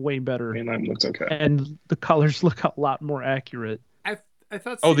looks way better. Mainline looks okay. And the colors look a lot more accurate. I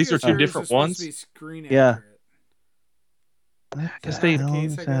thought. Oh, these are two different ones. Yeah. I guess they.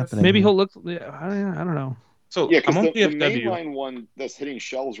 Happening. Maybe he'll look. I don't know. So because I'm on the PFW. mainline one that's hitting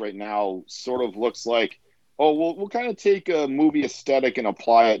shelves right now sort of looks like, we'll kind of take a movie aesthetic and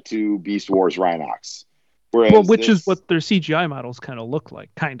apply it to Beast Wars Rhinox. Whereas which is what their CGI models kind of look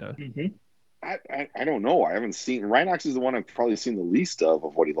like, kind of. Mm-hmm. I don't know. I haven't seen Rhinox is the one I've probably seen the least of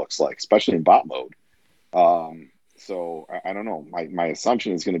what he looks like, especially in bot mode. So I don't know. My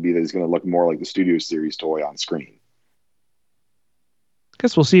assumption is going to be that he's going to look more like the Studio Series toy on screen.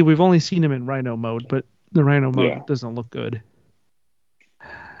 Guess we'll see. We've only seen him in Rhino mode, but the Rhino mode doesn't look good.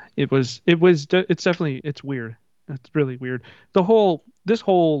 It's definitely, it's weird. It's really weird. This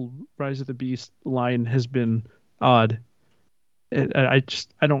whole Rise of the Beast line has been odd. I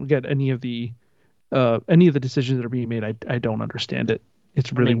don't get any of the decisions that are being made. I don't understand it.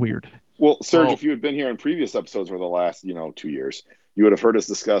 It's really weird. Well, Serge, if you had been here in previous episodes over the last 2 years, you would have heard us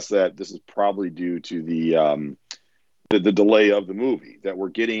discuss that this is probably due to the delay of the movie, that we're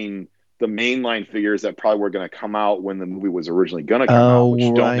getting the mainline figures that probably were going to come out when the movie was originally going to come out,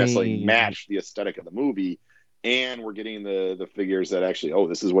 which don't necessarily match the aesthetic of the movie. And we're getting the figures that actually,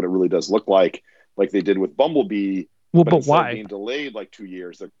 this is what it really does look like they did with Bumblebee. Well, but but instead of why? being delayed like 2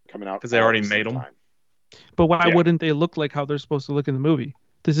 years, they're coming out because they already made them. But why wouldn't they look like how they're supposed to look in the movie?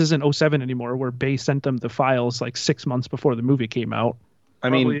 This isn't 07 anymore, where Bay sent them the files like 6 months before the movie came out. I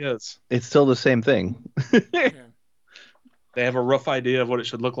mean, is. It's still the same thing. They have a rough idea of what it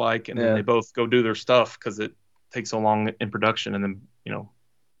should look like, and then they both go do their stuff because it takes so long in production. And then,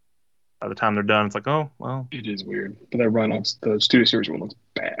 by the time they're done, it's like, oh, well. It is weird. But that Rhinox, the Studio Series one looks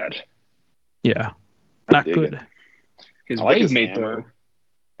bad. Yeah. Not good. His like wave mate, though.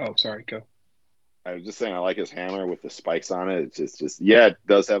 Oh, sorry, go. I was just saying, I like his hammer with the spikes on it. It's just it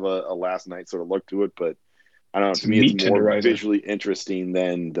does have a last night sort of look to it, but I don't know. To me, it's more visually interesting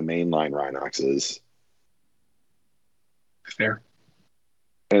than the mainline Rhinox is. Fair.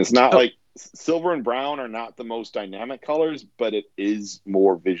 And it's not like silver and brown are not the most dynamic colors, but it is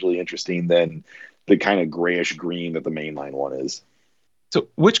more visually interesting than the kind of grayish green that the mainline one is. So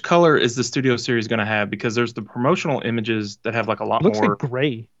which color is the Studio Series going to have? Because there's the promotional images that have like a lot more like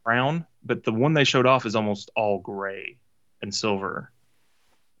gray, brown, but the one they showed off is almost all gray and silver.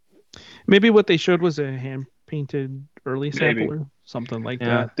 Maybe what they showed was a hand-painted early sample or something like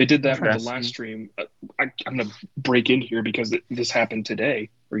that. They did that for the last stream. I'm going to break in here because this happened today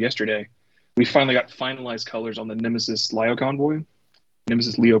or yesterday. We finally got finalized colors on the Nemesis Leo Convoy.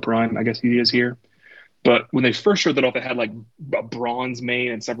 Nemesis Leo Prime, I guess he is here. But when they first showed that off, they had like a bronze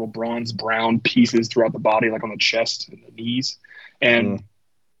mane and several bronze brown pieces throughout the body, like on the chest and the knees. And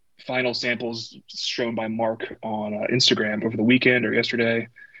final samples shown by Mark on Instagram over the weekend or yesterday.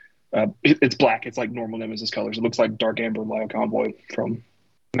 It's black. It's like normal Nemesis colors. It looks like Dark Amber Leo Convoy from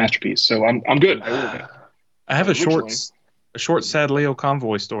Masterpiece. So I'm good. I have a short sad Leo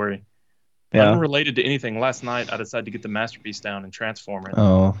Convoy story. Yeah. Unrelated to anything. Last night I decided to get the Masterpiece down and transform it.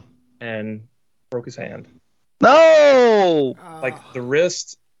 Oh. And broke his hand. No! Like the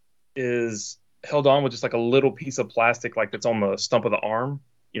wrist is held on with just like a little piece of plastic, like that's on the stump of the arm,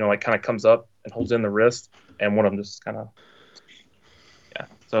 like kind of comes up and holds in the wrist, and one of them just kind of,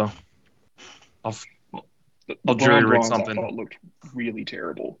 So I'll jury rig something. I thought looked really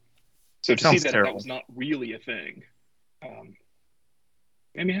terrible. So to see that was not really a thing,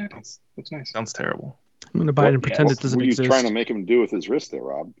 made me happy. Looks nice. Sounds terrible. I'm gonna buy it and pretend it doesn't exist. What are you trying to make him do with his wrist there,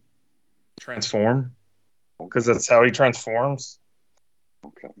 Rob? Transform, because that's how he transforms.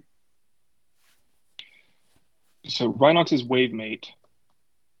 Okay. So Rhinox's wave mate.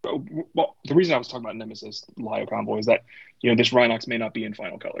 Well, the reason I was talking about Nemesis Lio Convoy is that this Rhinox may not be in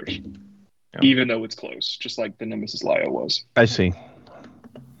final colors, even though it's close, just like the Nemesis Lio was. I see.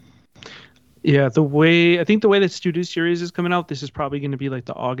 Yeah, the way that Studio Series is coming out, this is probably going to be like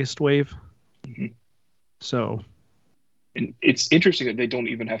the August wave. Mm-hmm. So. And it's interesting that they don't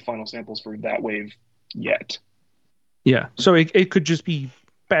even have final samples for that wave yet. Yeah, so it could just be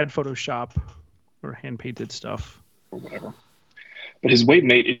bad Photoshop or hand-painted stuff. Or whatever. But his wave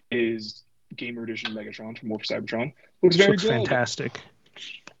mate is Gamer Edition Megatron from War for Cybertron. Looks very good. Fantastic.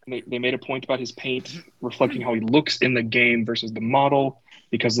 They made a point about his paint reflecting how he looks in the game versus the model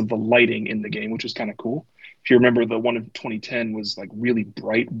because of the lighting in the game, which is kind of cool. If you remember, the one of 2010 was like really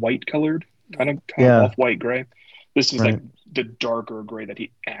bright white colored, kind of off-white gray. This is like the darker gray that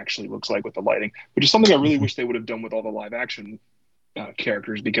he actually looks like with the lighting, which is something I really wish they would have done with all the live action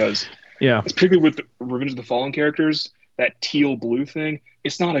characters, because particularly with the Revenge of the Fallen characters, that teal blue thing,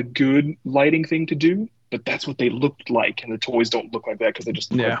 it's not a good lighting thing to do, but that's what they looked like, and the toys don't look like that because they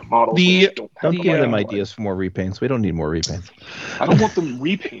just look like the models. Don't give them ideas for more repaints. We don't need more repaints. I don't want them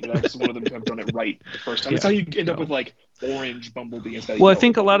repainted. I just want them to have done it right the first time. That's how you end up with like orange Bumblebee instead of I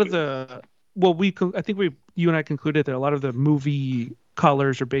think a lot of the you and I concluded that a lot of the movie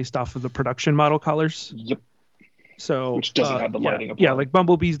colors are based off of the production model colors. Yep. So which doesn't have the lighting. Yeah, like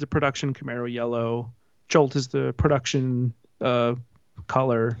Bumblebee's the production Camaro yellow, Jolt is the production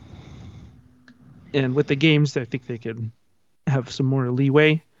color, and with the games, I think they could have some more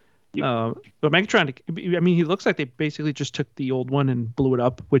leeway. Yep. But Megatron, he looks like they basically just took the old one and blew it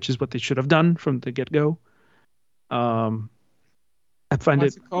up, which is what they should have done from the get-go. I find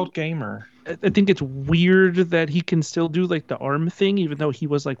it called Gamer. I think it's weird that he can still do like the arm thing, even though he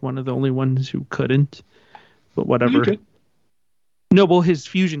was like one of the only ones who couldn't. But whatever. No, well, his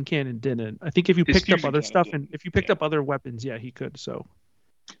fusion cannon didn't. I think if you picked up other stuff and if you picked up other weapons, he could. So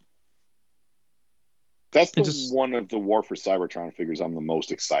that's one of the War for Cybertron figures I'm the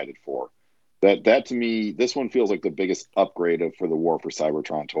most excited for. That to me, this one feels like the biggest upgrade for the War for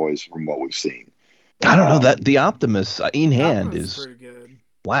Cybertron toys from what we've seen. I don't know that the Optimus in hand is pretty good.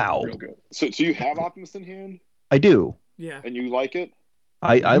 Wow. Real good. So you have Optimus in hand, I do. Yeah. and you like it?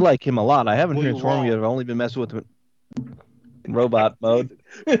 I like him a lot. I haven't Well, you're transformed yet. wrong. I've only been messing with him in robot mode.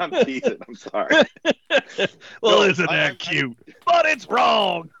 I'm teasing. I'm sorry. Well, No, isn't that cute? But it's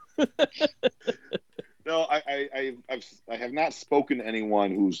wrong. No, I have not spoken to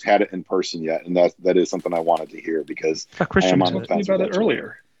anyone who's had it in person yet, and that is something I wanted to hear because I Christian am on the You talked to me fence about with it that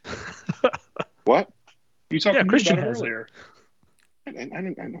earlier. What? You talked to me Christian about it has it. earlier. I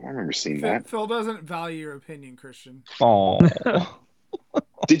remember seeing Phil, that. Phil doesn't value your opinion, Christian. Oh.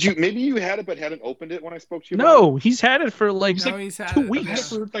 Did you? Maybe you had it, but hadn't opened it when I spoke to you. About No, he's had it for like No, he's had 2 it. I've had it weeks.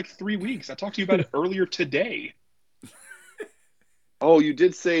 for like 3 weeks. I talked to you about it earlier today. Oh, you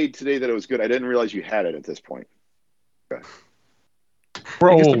did say today that it was good. I didn't realize you had it at this point. Okay.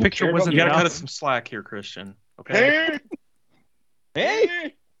 I guess the you picture care about wasn't You gotta enough. cut us some slack here, Christian. Okay.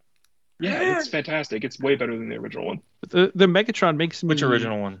 Hey, Yeah, it's fantastic. It's way better than the original one. The Megatron makes me. Which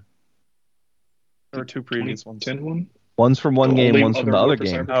original one? There were two previous ones. 10 one? One's from one The game, only one's from the other other one for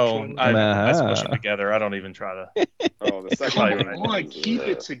game. Cyber- Oh, I smush them Ah. together. I don't even try to. Oh, the second Come one. on, keep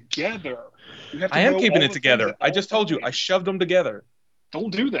it together. You have to I am know keeping all it the together. things at I all just told you, I times. shoved them together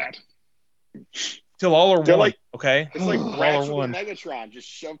Don't do that. till all are They're one. like- Okay, It's like all are Ratchet one. and Megatron just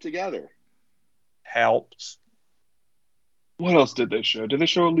shoved together. Helps. What else did they show? Did they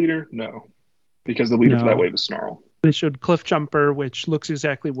show a leader? No. Because the leader for that No. wave is Snarl. They showed Cliff Jumper, which looks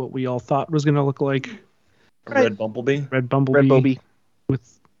exactly what we all thought was going to look like. A red bumblebee. Red Bumblebee Red Bobby.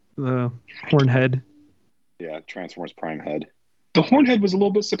 with the horn head. Yeah, Transformers Prime Head. The Hornhead was a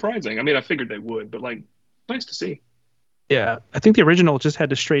little bit surprising. I mean, I figured they would, but like, nice to see. Yeah, I think the original just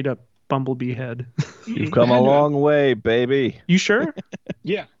had a straight up Bumblebee head. You've come a long way, baby. You sure?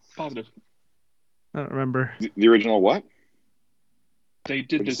 Yeah, positive. I don't remember. The original what? They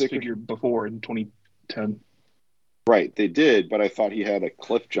did What'd you this say, figure before in 2010. Right, they did, but I thought he had a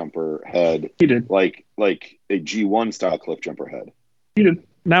cliff jumper head, He did. like a G1 style cliff jumper head. He did.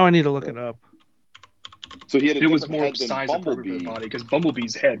 Now I need to look it up. So he had a It was different more head than size appropriate for Bumblebee. the body because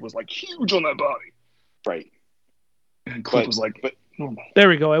Bumblebee's head was like huge on that body, Right, and Cliff But- was like but- normal. There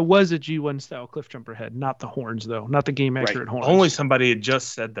we go. It was a G1 style Cliff Jumper head, not the horns though, not the game accurate horns. Only somebody had just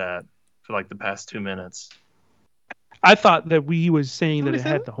said that for like the past 2 minutes. I thought that we was saying that it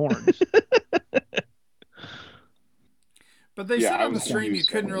Somebody had the horns. But they Yeah, said I on the was stream you confused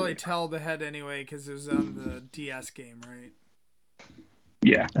couldn't on really it. tell the head anyway because it was on the DS game, right?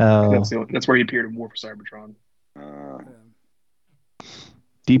 Yeah, Oh, that's where he appeared in War for Cybertron. Yeah.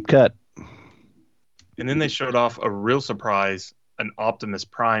 deep cut. And then they showed off a real surprise, an Optimus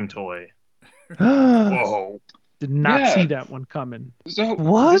Prime toy. Whoa. Whoa. Did not Yeah. see that one coming. So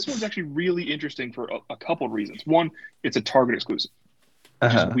What? this one's actually really interesting for a couple of reasons. One, it's a Target exclusive,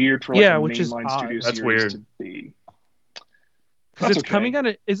 which is weird for like Yeah, a which is mainline odd. studio That's series weird. to be. Because That's it's coming okay.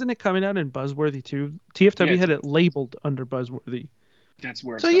 out. Isn't it coming out in Buzzworthy too? TFW Yeah, had it labeled under Buzzworthy. That's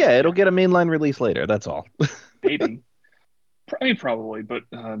where. So it's yeah, coming it'll from. get a mainline release later. That's all. Maybe. I mean, probably, but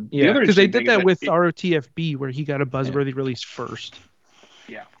the Yeah, other because they interesting did thing is that with it- ROTFB, where he got a Buzzworthy release first.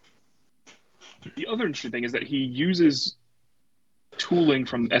 The other interesting thing is that he uses tooling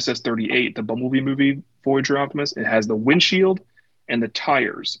from SS-38, the Bumblebee movie, Voyager Optimus. It has the windshield and the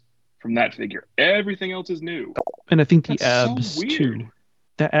tires from that figure. Everything else is new. And I think the That's so abs weird. too.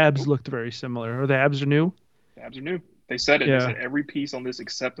 The abs looked very similar. Or the abs are new. The abs are new. They said it. Yeah. They said every piece on this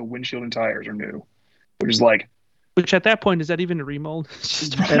except the windshield and tires are new, which is like, Which at that point is that even a remold? It's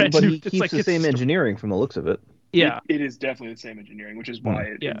just a And, brand but new- he it's keeps like the it's same just a- engineering from the looks of it. Yeah, it is definitely the same engineering, which is why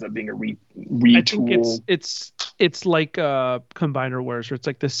it Yeah. ends up being a I think retool. it's like Combiner Wars, where it's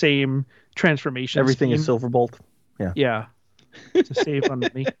like the same transformation. Everything is scheme. Silverbolt. Yeah, to save on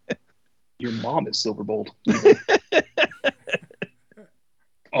money. Your mom is Silverbolt.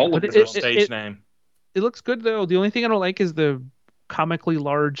 All of But it. It's their stage name. It looks good though. The only thing I don't like is the comically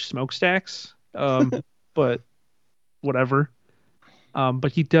large smokestacks. But whatever.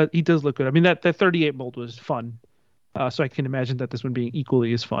 But he does look good. I mean that 38 mold was fun. So I can imagine that this one being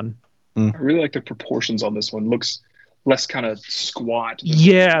equally as fun. I really like the proportions on this one. Looks less kind of squat. than-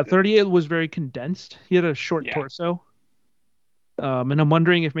 Yeah, 38 was very condensed. He had a short Yeah. torso. And I'm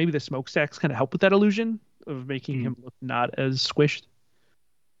wondering if maybe the smokestacks kind of help with that illusion of making him look not as squished.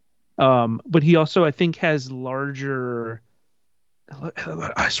 But he also, I think, has larger.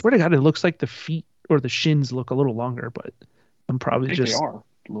 I swear to God, it looks like the feet or the shins look a little longer, but I'm I probably think just they are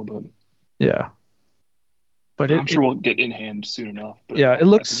a little bit. yeah. But I'm sure we'll get in hand soon enough. But yeah, I it think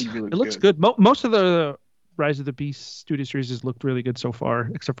looks he really it looks good. Most of the Rise of the Beast studio series has looked really good so far,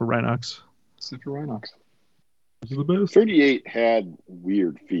 except for Rhinox. Super Rhinox. 38 had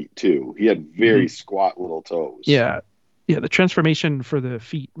weird feet too. He had very squat little toes. Yeah, Yeah, the transformation for the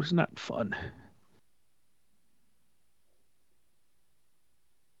feet was not fun.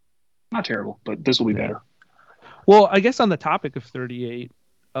 Not terrible, but this will be better. Well, I guess on the topic of 38,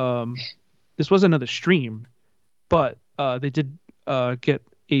 this was another stream, but they did get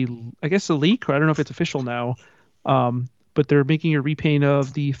a leak, or I don't know if it's official now, but they're making a repaint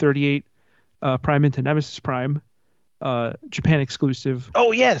of the 38 Prime into Nemesis Prime, Japan exclusive.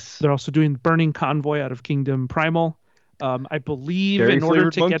 Oh yes. They're also doing Burning Convoy out of Kingdom Primal. I believe Cherry in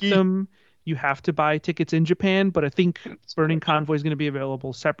order flavored to monkey. get them, you have to buy tickets in Japan, but I think Burning Convoy is going to be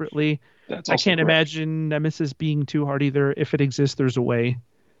available separately. That's I also can't correct. imagine Nemesis being too hard either. If it exists, there's a way.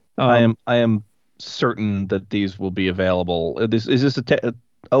 I am certain that these will be available. Is this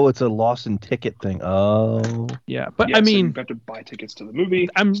it's a lost in ticket thing. Oh. Yeah, but Yeah, I so mean, you have to buy tickets to the movie.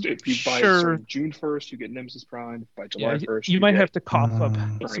 If you buy starting June 1st, you get Nemesis Prime. By July 1st, you might get have to cough up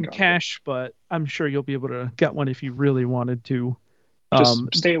Burning some Convoy. cash, but I'm sure you'll be able to get one if you really wanted to. Just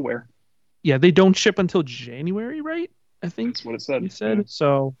stay aware. Yeah, they don't ship until January, right? I think That's what it said. you said. Yeah.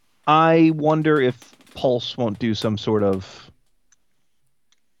 So I wonder if Pulse won't do some sort of,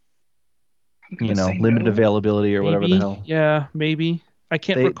 limited availability or whatever the hell. Yeah, maybe. I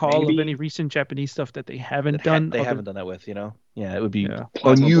can't recall of any recent Japanese stuff that they haven't done. They haven't done that with, Yeah, it would be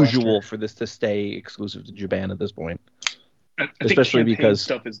Plasma unusual Blaster. for this to stay exclusive to Japan at this point. I Especially think because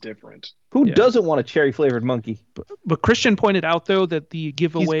stuff is different. Who doesn't want a cherry flavored monkey? But Christian pointed out though that the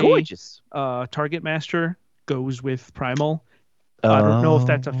giveaway He's gorgeous. Target Master goes with Primal. I don't know if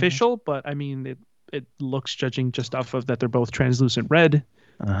that's official, but I mean it looks, judging just off of that they're both translucent red,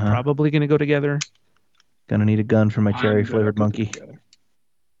 probably going to go together. Gonna need a gun for my cherry flavored monkey.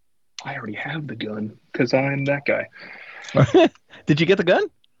 I already have the gun because I'm that guy. Did you get the gun?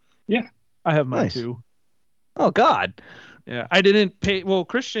 Yeah, I have mine too. Oh God. Yeah, I didn't pay. Well,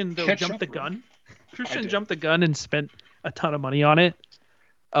 Christian though Catch jumped up, the right? gun. Christian jumped the gun and spent a ton of money on it.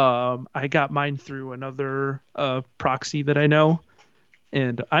 I got mine through another proxy that I know,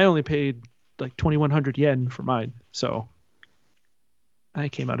 and I only paid like 2,100 yen for mine. So I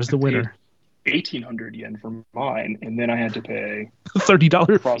came out as the winner. 1,800 yen for mine, and then I had to pay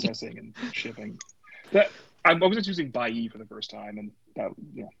 $30 processing and shipping. I was just using Bai for the first time, and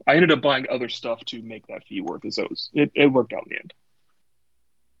I ended up buying other stuff to make that fee worth it. So it worked out in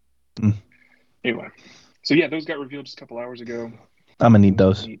the end. Anyway, so yeah, those got revealed just a couple hours ago. I'm gonna need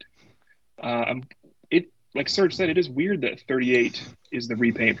those. Like Serge said, it is weird that 38 is the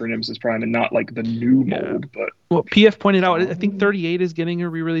repaint for Nemesis Prime and not like the new mold. But well, PF pointed out, I think 38 is getting a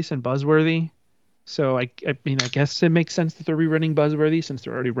re-release in Buzzworthy. So I mean, I guess it makes sense that they're rerunning Buzzworthy since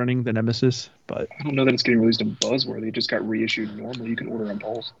they're already running the Nemesis. But I don't know that it's getting released in Buzzworthy. It just got reissued normally. You can order on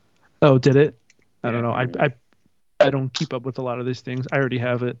Pulse. Oh, did it? I don't know. I don't keep up with a lot of these things. I already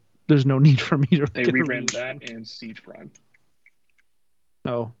have it. There's no need for me to. They reran that and Siege Prime.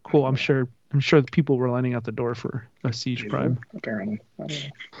 Oh, cool. I'm sure the people were lining out the door for a Siege Prime. Apparently. I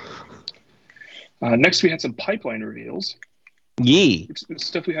don't know. Next, we had some pipeline reveals. Yee.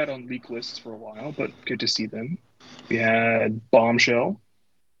 Stuff we had on leak lists for a while, but good to see them. We had Bombshell.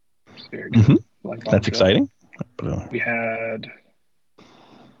 Very good. Mm-hmm. Like that's exciting. We had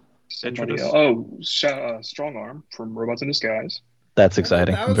somebody else. Strong Arm from Robots in Disguise. That's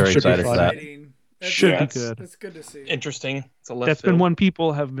exciting. I'm very excited for that. Should be good. That's good to see. Interesting. It's a left That's field. been one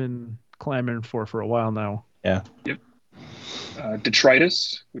people have been clamoring for a while now. Yeah. Yep.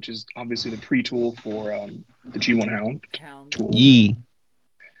 Detritus, which is obviously the pre-tool for the G1 Hound tool. Yee.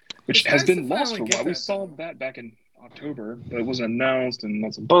 Which has been lost for a while. We saw that back in October, but it wasn't announced, and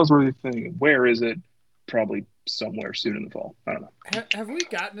that's a buzzworthy thing. Where is it? Probably somewhere soon in the fall. I don't know. Have we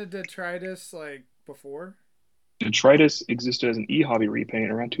gotten a Detritus like before? Detritus existed as an e-hobby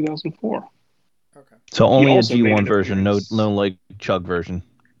repaint around 2004. Okay. So only a also made G1 an version, no appearance. like chug version.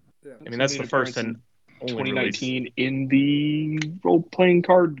 Yeah. I mean, that's the first and only 2019 in the role-playing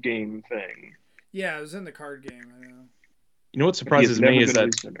card game thing. Yeah, it was in the card game. I know. You know what surprises me is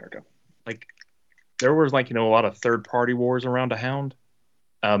that in America. like there was a lot of third-party wars around a Hound.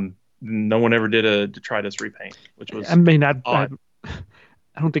 No one ever did a Detritus repaint, which was I mean, I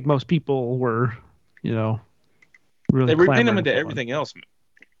don't think most people were, really. They repaint them clamoring into for everything else,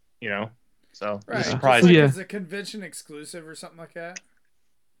 So Right. it's Just surprising. like, Yeah. is it convention exclusive or something like that?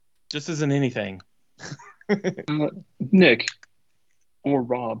 Just isn't anything. Nick or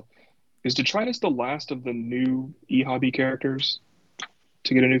Rob, is Detritus the last of the new e-hobby characters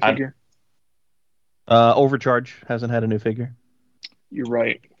to get a new figure? Overcharge hasn't had a new figure. You're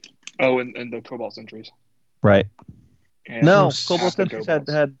right. Oh, and the Cobalt Sentries. Right. And No, half Cobalt the Sentries had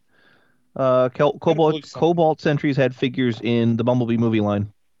Cobalts. Cobalt Sentries had figures in the Bumblebee movie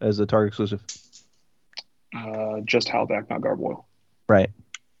line as a Target exclusive. just Halvac, not Garboil. Right.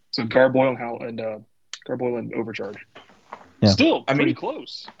 So Garboil and Overcharge. Yeah. Still I pretty mean-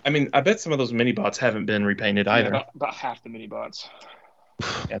 close. I mean, I bet some of those mini bots haven't been repainted Yeah, either. about half the mini bots.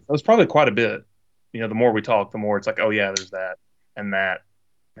 Yeah, that was probably quite a bit. The more we talk, the more it's like, oh yeah, there's that and that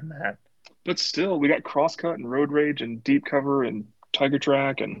and that. But still, we got Crosscut and Road Rage and Deep Cover and Tiger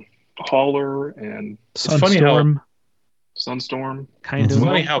Track and Hauler and funny how- Sunstorm, Sunstorm. kind It's of.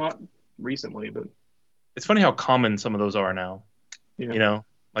 funny Well, how- not recently, but It's funny how common some of those are now. yeah.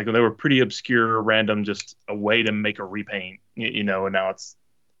 Like they were pretty obscure, random, just a way to make a repaint. And now it's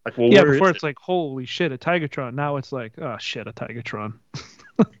like, well, Yeah, where before is it's like, holy shit, a Tigatron. Now it's like, oh shit, a Tigatron.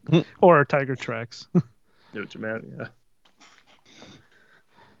 Or a Tiger Tracks. it? Man, yeah.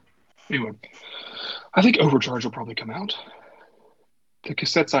 Anyway, I think Overcharge will probably come out. The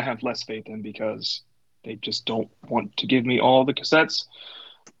cassettes I have less faith in because they just don't want to give me all the cassettes.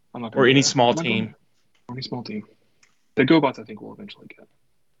 I'm not gonna Or do any that. small I'm not going team. there. Or any small team. The GoBots I think will eventually get.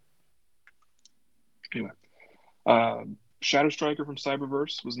 Anyway, Shadow Striker from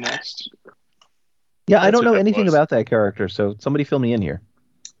Cyberverse was next. Yeah, I That's don't who know that anything was. about that character, so somebody fill me in here.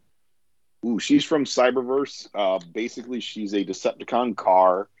 Ooh, she's from Cyberverse. Basically, she's a Decepticon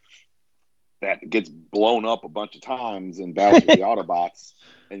car that gets blown up a bunch of times and battles with the Autobots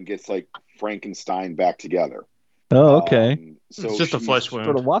and gets like Frankenstein back together. Oh, okay. So It's just a she's- flesh wound.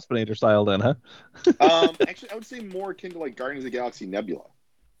 Sort of Waspinator style then, huh? Actually, I would say more akin to like Guardians of the Galaxy Nebula.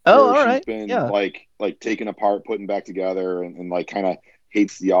 Oh, where all she's right. been Yeah. like taken apart, putting back together, and like kind of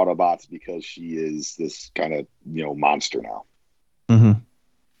hates the Autobots because she is this kind of monster now. Mm-hmm.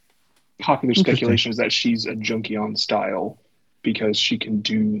 Popular Interesting. speculation is that she's a Junkion style because she can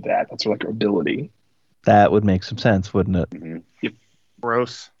do that. That's her ability. That would make some sense, wouldn't it? Mhm.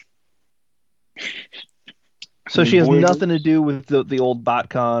 Gross. So she has Voyagers? nothing to do with the old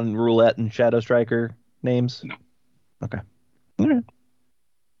BotCon, Roulette, and Shadow Striker names? No. Okay. All right.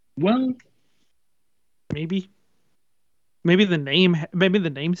 Well, Maybe the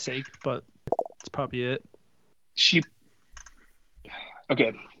namesake, but that's probably it. she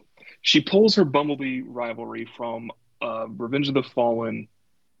pulls her Bumblebee rivalry from Revenge of the Fallen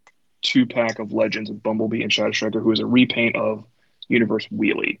 2-pack of Legends of Bumblebee and Shadow Striker, who is a repaint of Universe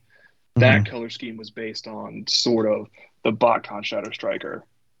Wheelie. That color scheme was based on sort of the BotCon Shadow Striker.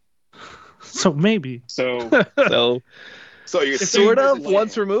 So maybe. So So you're It's saying sort there's of a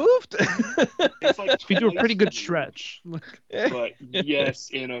once removed. it's like If you do a pretty good twice stretch. but yes,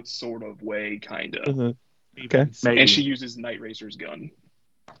 in a sort of way, kind of. Mhm. Okay. Maybe. And she uses Night Racer's gun.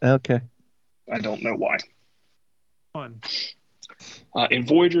 Okay. I don't know why. Fun. In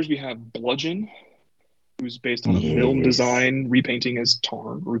Voyagers, we have Bludgeon, who's based on a Yes. film design, repainting as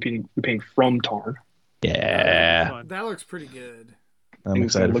Tarn, repainting from Tarn. Yeah. Fun. That looks pretty good. I'm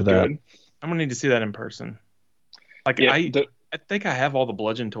Things that excited for look that. good. I'm gonna need to see that in person. Like Yeah, I think I have all the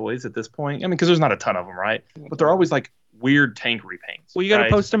Bludgeon toys at this point. I mean, because there's not a ton of them, right? But they're always like weird tank repaints. Well, you got to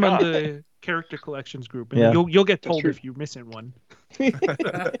right? post them on God. the character collections group, and Yeah. you'll get That's told true. if you're missing one. We'll We'll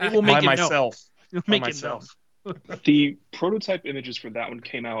by make it known. myself. You'll By make it known. myself. The prototype images for that one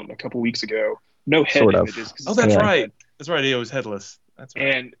came out a couple weeks ago. No head Sort of. images. 'cause Oh, it's that's not Yeah. right. head. That's right. It was headless. That's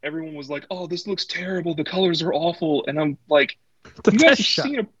right. And everyone was like, "Oh, this looks terrible. The colors are awful." And I'm like, The "You guys test have shot.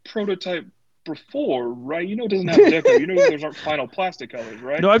 seen a prototype before, right? You know it doesn't have deco. You know those aren't final plastic colors,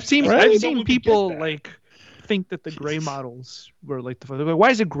 right?" No, I've seen Right? I've No seen one could get people that. like think that the gray models were like they're like, why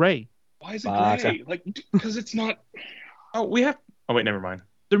is it gray? Why is it Gotcha. gray? Like, because it's not. Oh, we have. Oh wait, never mind.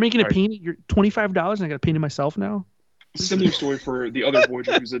 They're making a Right. painting. You're $25, and I got to paint it myself now. Similar story for the other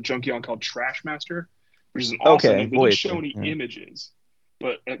Voyager, who's a Junkion called Trash Master, which is an awesome Okay, name. They didn't Voyager, show any yeah. images.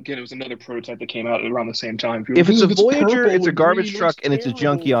 But again, it was another prototype that came out around the same time. If it's a Voyager, purple it's a and garbage green, truck, looks and it's a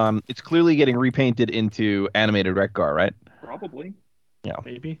terrible. Junkion. It's clearly getting repainted into animated Wreck-Gar, right? Probably.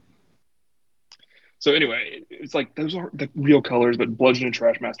 Maybe. So anyway, it's like those aren't the real colors, but Bludgeon and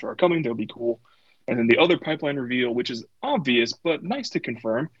Trash Master are coming. They'll be cool. And then the other pipeline reveal, which is obvious but nice to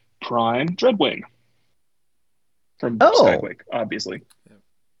confirm, Prime Dreadwing from Oh. Skyquake, obviously.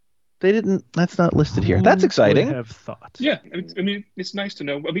 They didn't. That's not listed here. That's Who exciting. would have thought. Yeah, I mean, it's nice to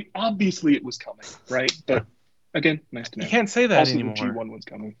know. I mean, obviously it was coming, right? But again, nice to know. You can't say that Also, anymore. the G1 one's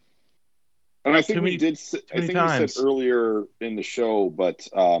coming. And I think Too we many- did. I many think we times. said earlier in the show, but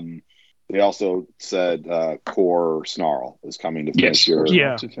they also said Core Snarl is coming to finish your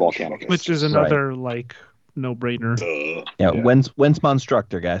Yeah. To finish volcanic. Which is another like no brainer. Duh. Yeah. Yeah. When's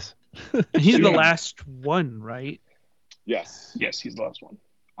Monstructor, guys? He's the Yeah. last one, right? Yes. Yes, he's the last one.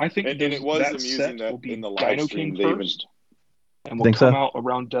 I think And it was amusing set that will be in the live Dino stream King they even- first, and will Think come so? out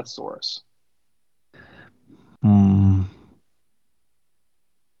around Deathsaurus. Hmm.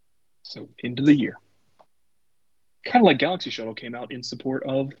 So into the year. kind of like Galaxy Shuttle came out in support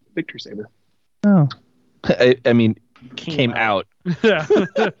of Victor Saber. Oh. I mean, came out. Yeah.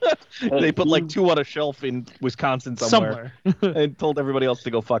 They put like 2 on a shelf in Wisconsin somewhere. And told everybody else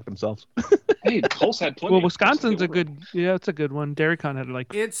to go fuck themselves. Hey, Pulse had plenty. Well, Wisconsin's a good. Yeah, it's a good one. DairyCon had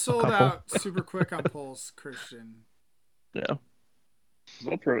like. It sold couple. out super quick on Pulse, Christian. Yeah.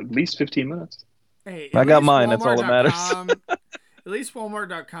 Well, for at least 15 minutes. Hey, I got mine. That's all that matters. At least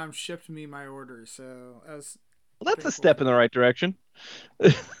Walmart.com shipped me my order, so I was. Well, that's a step in the right direction.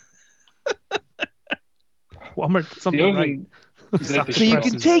 Walmart The something other right. thing is that the So you shuttle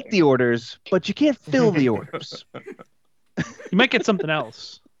can is- take the orders, but you can't fill the orders. You might get something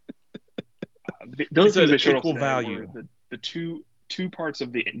else. Those It's things an they showed equal off today value. were the two parts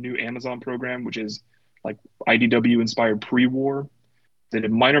of the new Amazon program, which is like IDW inspired pre-war. They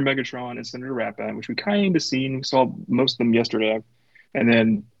did Minor Megatron and Senator Ratbat, which we kind of seen. We saw most of them yesterday. And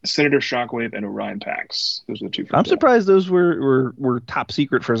then Senator Shockwave and Orion packs. Those are the two. I'm surprised those were top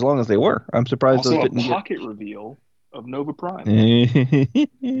secret for as long as they were. I'm surprised Also, those a didn't pocket reveal of Nova Prime.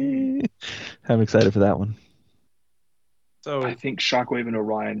 I'm excited for that one. So I think Shockwave and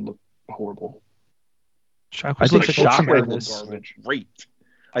Orion look horrible. I think looks like Shockwave Ultraman. looks garbage. great.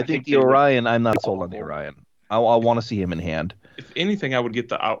 I think they the look Orion, I'm not sold on the horrible. Orion. I want to see him in hand. if anything, I would get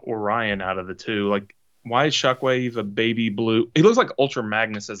the Orion out of the two. Like, why is Shockwave a baby blue? He looks like Ultra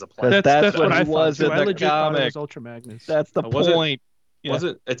Magnus as a planet. That's what I he thought, was too. in I the legit thought it comic. was Ultra Magnus. That's the Oh, was it? point. Yeah. Was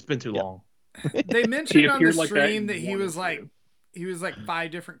it? It's been too long. They mentioned He on the appeared like that stream in that he one was or like two. he was like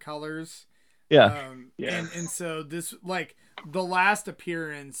 5 different colors. Yeah. Yeah. And so this like the last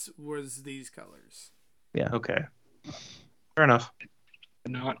appearance was these colors. Okay, fair enough.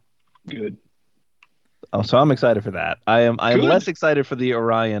 Not good. Oh, so I'm excited for that. I am Good. less excited for the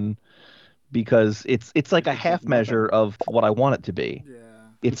Orion because it's like a half measure of what I want it to be. Yeah.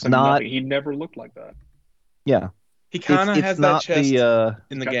 It's Like not. nothing. He never looked like that. Yeah. He kind of It's has not that chest the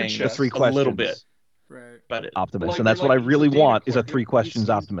in the got the game. chest. three a questions. little bit, Right. but it, Optimus, Like- and that's like what I he's really a data want is a clerk. 3 questions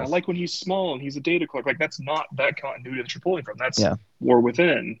Optimus. I like when he's small and he's a data clerk. Like that's not that continuity that you're pulling from. That's Yeah. War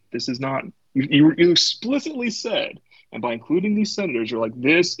Within. This is not. You explicitly said, and by including these senators, you're like,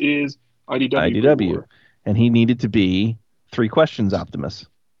 this is IDW. IDW. War. And he needed to be 3 questions Optimus.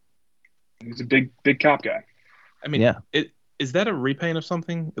 He's a big cop guy. I mean, Yeah. is that a repaint of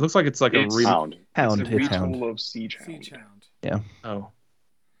something? It looks like it's like It's- a re. Hound. Hound, It's a it's retool Hound. of Siege Hound. Siege Hound. Oh,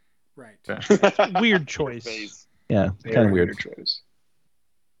 Right. okay. Weird choice. Face. Yeah, Very kind of weird. choice.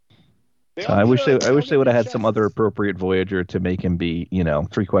 They So all I get wish a- they would have get had some other chests. appropriate Voyager to make him be,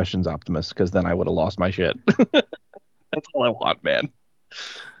 3 questions Optimus, because then I would have lost my shit. That's all I want, man.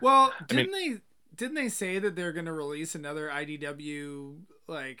 Well, I mean- didn't they say that they're going to release another IDW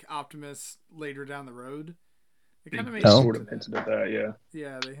like Optimus later down the road? They kind of made Oh. hint Sort to of that. hinted at that, yeah.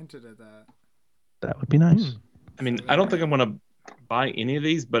 Yeah, they hinted at that. That would be nice. I mean, I don't think I'm gonna buy any of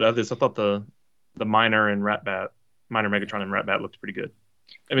these, but others. I thought the Minor and Ratbat, Minor Megatron and Ratbat looked pretty good.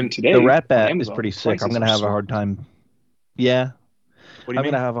 I mean, Today, The Rat on Bat is Amazon, pretty sick. I'm prices going to are have a hard time. Yeah. what do you I'm mean?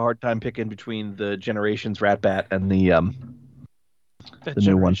 going to have a hard time picking between the Generations Rat Bat and the That The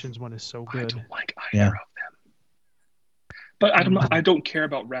new one. Generations one is so I good. don't like either Yeah. of them. But I don't care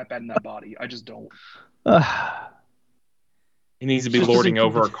about Ratbat in that body. I just don't. He needs to be Just lording doesn't-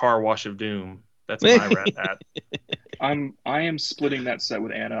 over a car wash of doom. That's my Ratbat. I am splitting that set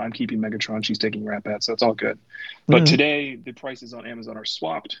with Anna. I'm keeping Megatron. She's taking Ratbat, so it's all good. But today the prices on Amazon are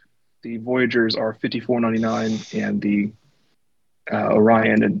swapped. The Voyagers are $54.99, and the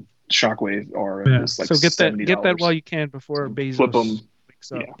Orion and Shockwave are Yeah. this, like So get $70. that while you can before Bezos Flip 'em.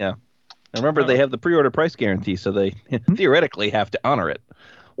 wakes up. Yeah. And remember, they have the pre-order price guarantee, so they theoretically have to honor it.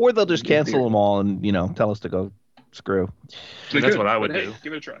 Or they'll just In cancel theory. them all and, tell us to go screw. They That's could, what I but would hey, do.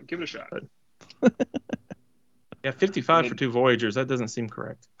 Give it a try. Give it a shot. Yeah, 55 for 2 Voyagers. That doesn't seem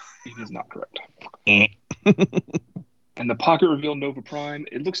correct. It is not correct. And the pocket reveal Nova Prime,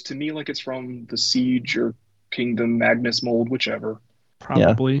 it looks to me like it's from the Siege or Kingdom Magnus mold, whichever,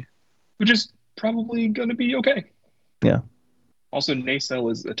 Probably. which is probably going to be okay. Yeah. Also, Nacelle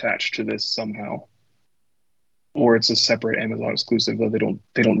is attached to this somehow, or it's a separate Amazon exclusive. Though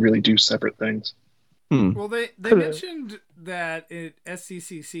they don't really do separate things. Well, they mentioned that at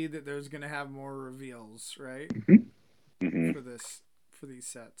SCCC that there's going to have more reveals, right? Mhm. For these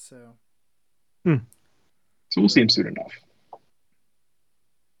sets. So So we'll see him soon enough.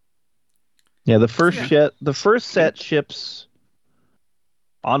 Yeah, the first Yeah. set ships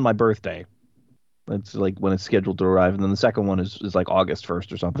on my birthday. It's like when it's scheduled to arrive, and then the second one is like August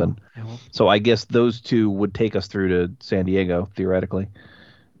 1st or something. Yeah, well, So I guess those two would take us through to San Diego theoretically,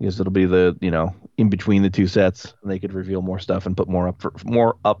 because it'll be the in between the two sets, and they could reveal more stuff and put more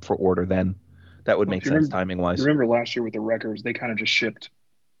up for order then. That would Well, make if you sense remember- timing You wise. remember last year with the records, they kind of just shipped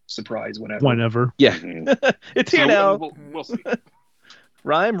surprise whenever. Whenever. Yeah, Mhm. it's So, here now. we'll see.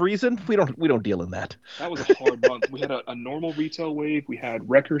 Rhyme, reason? We don't deal in that. That was a hard month. We had a normal retail wave, we had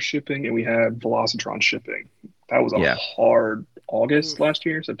Wrecker shipping, and we had Velocitron shipping. That was a Yeah. hard August last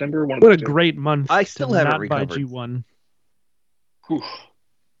year, September. One of What a those two. great month. I still to haven't not buy recovered. G1. Whew.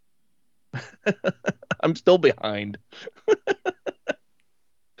 I'm still behind.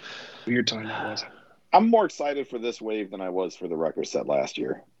 Weird time that was. I'm more excited for this wave than I was for the record set last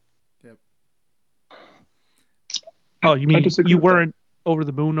year. Oh, you mean disagree you with that. weren't over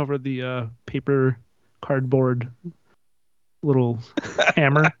the moon over the paper cardboard little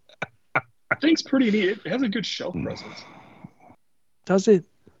hammer? I think it's pretty neat. It has a good shelf presence. Does it?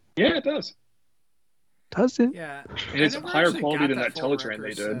 Yeah, it does. Does it? Yeah. And it's I never higher actually quality got than that full Teletrain they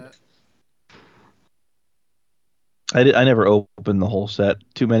record did. set. I never opened the whole set.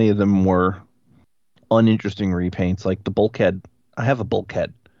 Too many of them were uninteresting repaints, like the bulkhead. I have a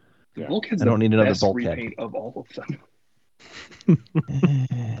bulkhead. The Bulkhead's I don't the need another best bulkhead. repaint of all of them. I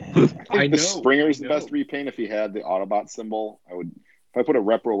think I the know, Springer's the I know. best repaint if he had the Autobot symbol. If I put a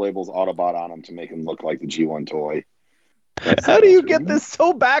Repro Labels Autobot on him to make him look like the G1 toy. That's the How do you best get repaint. this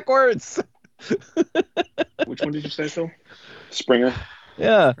so backwards? Which one did you say, Phil? Springer?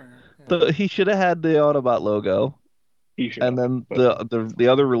 Yeah, Yeah. he should have had the Autobot logo, He should and have, then but the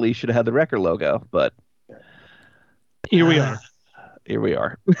other release should have had the Wrecker logo. But Here we are. here we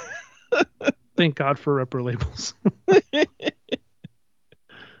are. Thank God for repro labels. I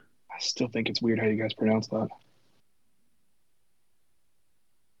still think it's weird how you guys pronounce that.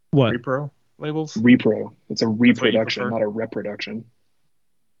 What? Repro labels. Repro. It's a what you reproduction, prefer? not a reproduction.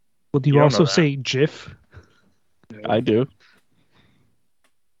 Well, do You you don't also know that. say GIF? I do.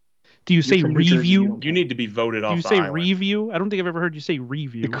 Do you say from New Jersey, review? you don't- You need to be voted Do off. you the say island. review? I don't think I've ever heard you say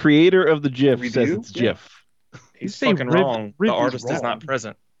review. The creator of the GIF says Review? it's Yeah. GIF. He's say fucking riv- wrong. riv The is artist is wrong. not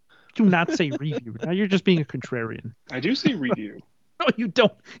present. Do not say review. Now you're just being a contrarian. I do say review. No, you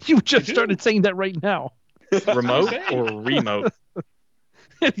don't. You just do. started saying that right now. Remote saying. or remote?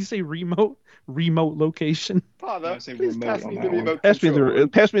 You say remote location. Father, I say please remote pass on me that the one. remote Pass me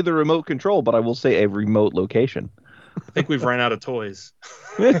control. the remote control, but I will say a remote location. I think we've ran out of toys.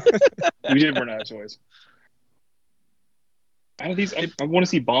 We did run out of toys. Out of these, I want to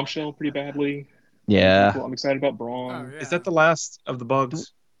see Bombshell pretty badly. Yeah. Cool. I'm excited about Brawn. Oh, yeah. Is that the last of the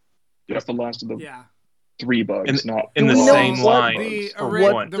bugs That's the last of the Yeah. 3 bugs, not in Do the we know same what line? The, or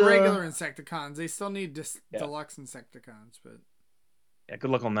what one? the regular Insecticons. They still need Yeah. deluxe Insecticons, but Yeah, good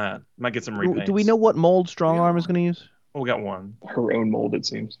luck on that. Might get some Do, repaints. do we know what mold Strong Yeah. Arm is going to use? Oh, we got one. her own mold, it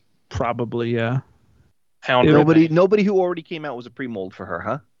seems. Probably, yeah. Hound Nobody repaint. who already came out was a pre-mold for her,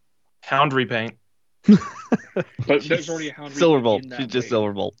 huh? Hound repaint. But there's already a Hound Silverbolt. in that She's just wave.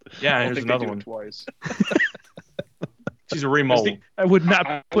 Silverbolt. Yeah, I and don't here's think they another do one. it twice. She's a remold. I would not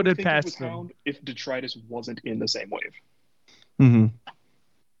I put would it think it was past them. Hound if Detritus wasn't in the same wave. Mm-hmm.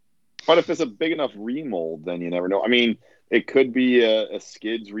 But if it's a big enough remold, then you never know. I mean, it could be a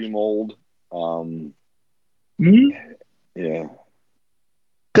Skids remold. Yeah.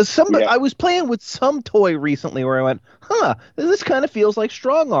 Because Yeah. I was playing with some toy recently where I went, this kind of feels like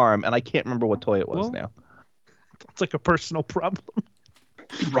Strong Arm, and I can't remember what toy it was Well, now. It's like a personal problem.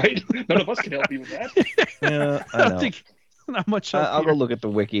 Right? None of us can help you with that. Yeah, I don't know. think not much help I'll here. go look at the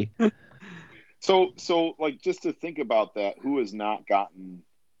wiki. So like just to think about that, who has not gotten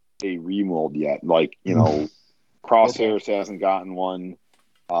a remold yet? Like, Crosshairs hasn't gotten one.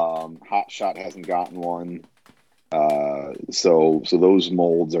 Hot Shot hasn't gotten one. So those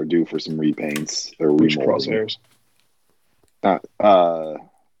molds are due for some repaints or Which remolds. crosshairs?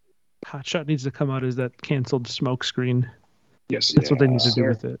 Hotshot needs to come out as that canceled smoke screen. Yes. That's what they need to do sir.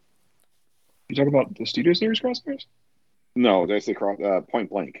 with it. You talking about the Studio Series crosshairs? No, they say Point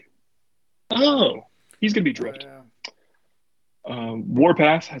Blank. Oh, he's gonna be drift.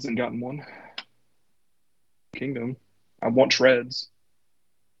 Warpath hasn't gotten one. Kingdom. I want Treads.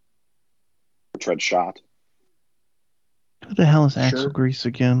 Tread Shot. Who the hell is Axel Sure. Grease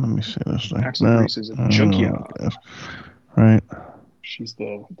again? Let me see this thing. Axel Grease is a Junkyard. Right. She's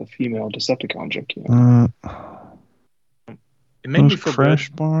the female Decepticon Junkyard. It made me Who's feel Crash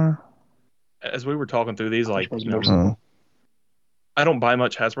good Bar? as we were talking through these. Like, Crash you Bar's know, more Oh. I don't buy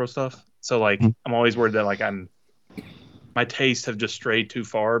much Hasbro stuff, so like Hmm. I'm always worried that like my tastes have just strayed too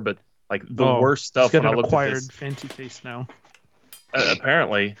far. But like the Oh, worst stuff He's got when I an looked at acquired this, fancy face now.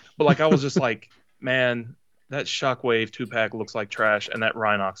 apparently. But like I was just like, man, that Shockwave 2-pack looks like trash, and that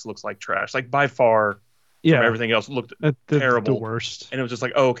Rhinox looks like trash. Like by far, Yeah, from everything else looked the terrible. worst. and it was just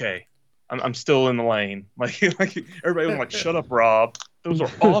like, oh, okay, I'm still in the lane. Like everybody was like, shut up, Rob. those are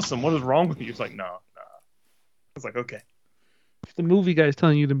awesome. What is wrong with you? It's like, no. I was like, okay. If the movie guy is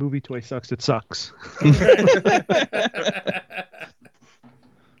telling you the movie toy sucks, it sucks.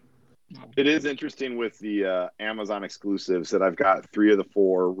 It is interesting with the Amazon exclusives that I've got 3 of the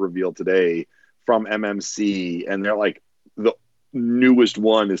 4 revealed today from MMC, and they're like the newest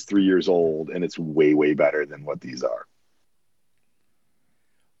one is 3 years old, and it's way, way better than what these are.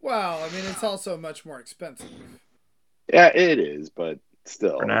 Well, I mean, it's also much more expensive. Yeah, it is, but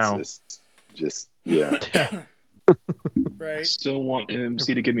still, For now. it's just yeah. I Right? still want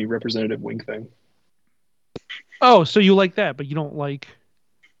MMC to give me Representative Wing Thing. Oh, so you like that, but you don't like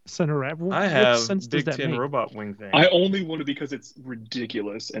Center Wrap? I What have sense does Big that Ten make? robot wing thing. I only want it because it's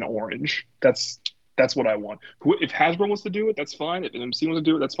ridiculous and orange. That's what I want. If Hasbro wants to do it, that's fine. If MMC wants to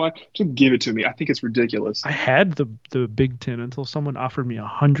do it, that's fine. Just give it to me. I think it's ridiculous. I had the Big Ten until someone offered me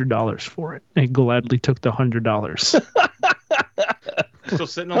 $100 for it. I gladly took the $100. Still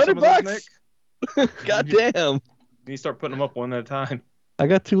sitting on some of those, Nick? God damn. You start putting them up one at a time. I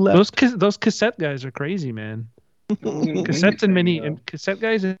got 2 left. Those cassette guys are crazy, man. It wasn't a Cassettes Wing and Thing, mini though. and cassette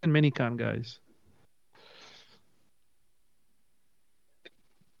guys and minicon guys.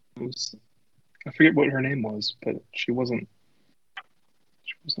 I forget what her name was, but she wasn't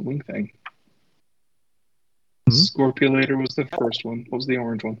Wing Thing. Hmm? Scorpiolator was the first one. What was the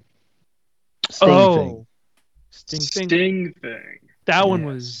orange one? Sting thing. Sting Thing. Sting Thing. That one Yeah.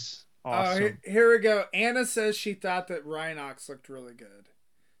 was Oh, awesome. here we go. Anna says she thought that Rhinox looked really good.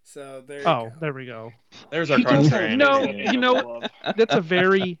 So there you go. There we go. There's our He does contrarian. No, opinion. you know- That's a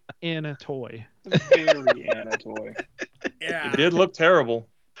very Anna toy. Very Anna toy. Yeah. It did look terrible.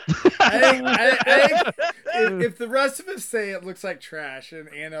 I think if the rest of us say it looks like trash, and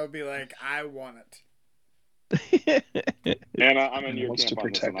Anna will be like, I want it. Anna, I'm in your Wants to camp on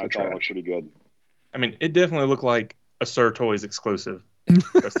this protect one. I the thought it trash. looked pretty good. I mean, it definitely looked like a Sir Toys exclusive.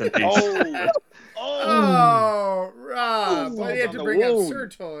 Rest in peace. Oh, Rob, why do you have to on the bring up wound. Sir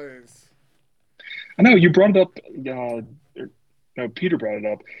Toys? I know you brought it up. No, Peter brought it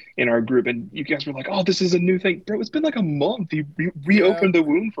up in our group, and you guys were like, "Oh, this is a new thing, bro." It's been like a month. You reopened the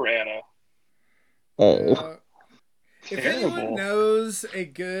wound for Anna. Oh. If Terrible. anyone knows a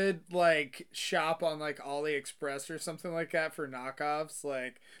good like shop on like AliExpress or something like that for knockoffs,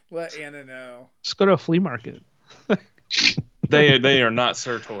 like let Anna know. Just go to a flea market. They are not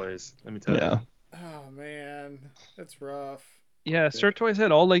Sir Toys. Let me tell Yeah. Oh man, that's rough. Yeah, Sir Toys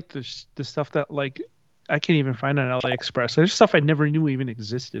had all like the stuff that like I can't even find on AliExpress. There's stuff I never knew even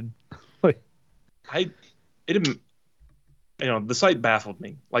existed. you. It didn't. The site baffled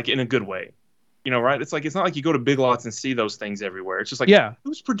me, like in a good way. Right? It's not like you go to Big Lots and see those things everywhere. It's just like, Yeah.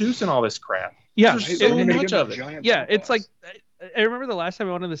 who's producing all this crap? Yeah, There's Right? so They're gonna much give of a it. giant yeah, pop it's like box. I remember the last time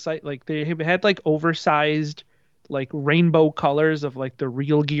I went on the site, like they had like oversized like rainbow colors of like the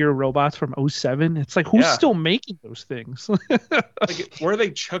Real Gear robots from '07. It's like who's Yeah. still making those things? Like, where are they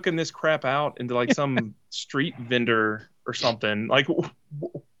chucking this crap out into like some street vendor or something? Like,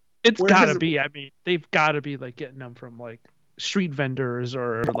 It's Where gotta does it- be. I mean, they've got to be like getting them from like street vendors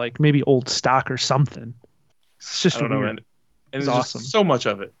or like maybe old stock or something. It's just I don't know, weird. and It's there's awesome. just so much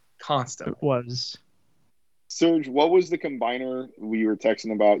of it constantly. It was. Serge, what was the combiner we were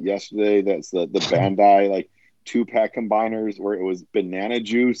texting about yesterday? That's the Bandai like 2-pack combiners where it was banana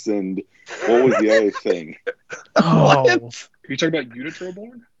juice and what was the other thing? Oh, Are you talking about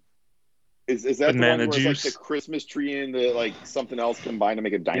Unitroborn? Is that Banana the one where juice. it's like the Christmas tree and the like something else combined to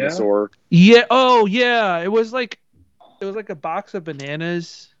make a dinosaur? yeah. Oh, yeah. It was like a box of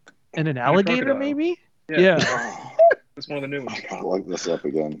bananas and an alligator, crocodile. maybe. Yeah. That's one of the new ones. I gotta look this up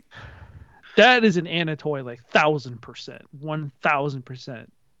again. That is an Anna toy, like 1,000%, 1,000%.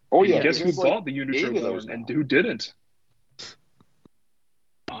 Oh yeah, Guess who there's, like, bought the 8 of those Unitroborn and now. who didn't?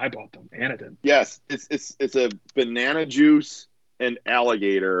 I bought them. Anna did. Yes, it's a banana juice and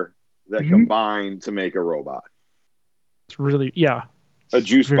alligator that Mhm. combine to make a robot. It's really, yeah. A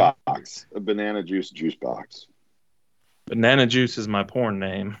juice Very- box, a banana juice box. Banana juice is my porn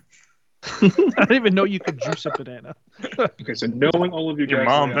name. I didn't even know you could juice a banana. Okay, so knowing all of you Your guys,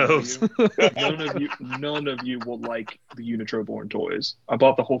 mom the way I know knows. you, none of you will like the Unitroborn toys. I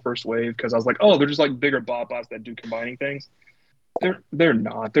bought the whole first wave because I was like, oh, they're just like bigger bots that do combining things. They're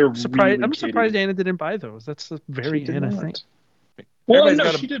not. They're really I'm surprised kiddie. Anna didn't buy those. That's a very She did Anna not. thing. Well, Everybody's no,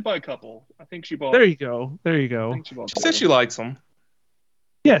 got a- she did buy a couple. I think she bought. There you go. There you I go. think she bought. She said she likes them.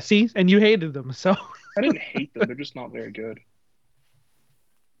 Yeah, see? And you hated them, so. I didn't hate them. They're just not very good.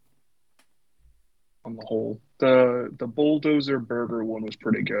 On the whole, the bulldozer burger one was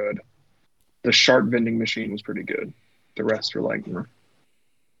pretty good. The shark vending machine was pretty good. The rest are like, You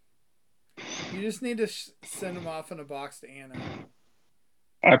just need to send them off in a box to Anna.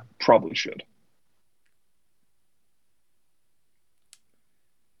 I probably should.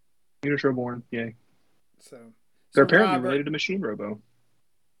 Unitroborn, yay. So They're apparently Robert, related to Machine Robo.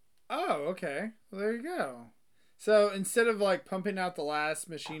 Oh, okay. Well, there you go. So instead of like pumping out the last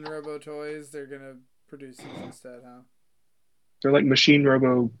Machine Robo toys, they're gonna produce these instead, huh? They're like Machine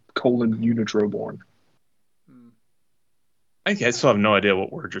Robo : Unitroborn. I still have no idea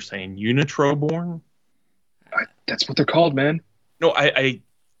what word you're saying. Unitroborn? That's what they're called, man. No, I'm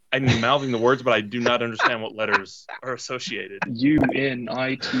mouthing the words, but I do not understand what letters are associated.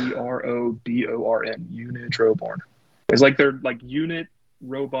 Unitroborn. Unitroborn. It's like they're like unit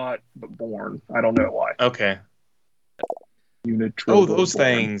robot but born. I don't know why. Okay. Unitroborn. Oh, those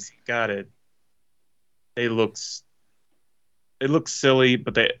things. Got it. They look silly,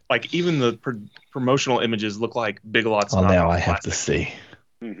 but they like even the promotional images look like Big Lots. Well, now I have to see.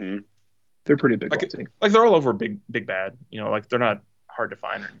 Mm-hmm. They're pretty big. Like they're all over Big Bad. You know, like they're not hard to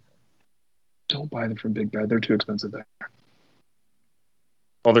find or anything. Don't buy them from Big Bad. They're too expensive there.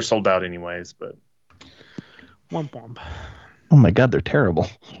 Well, they're sold out anyways, but Womp womp. Oh my god, they're terrible.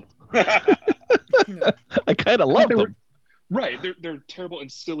 I kind of love them. Right, they're terrible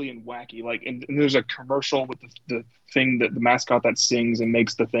and silly and wacky. Like, and there's a commercial with the thing that the mascot that sings and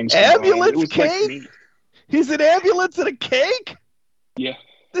makes the things. Ambulance cake? Like, he's an ambulance and a cake? Yeah.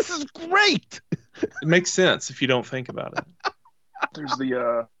 This is great. It makes sense if you don't think about it. There's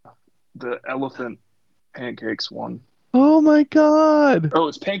the elephant pancakes one. Oh my god. Oh,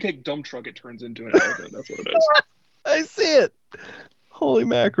 it's pancake dump truck. It turns into an elephant. That's what it is. I see it. Holy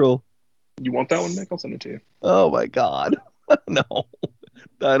mackerel. You want that one, Nick? I'll send it to you. Oh my god. No.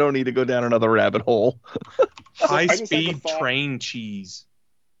 I don't need to go down another rabbit hole. High-speed train cheese.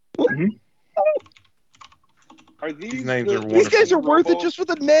 Mm-hmm. Are these these guys are worth it just for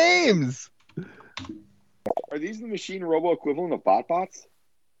the names. Are these the Machine Robo equivalent of BotBots?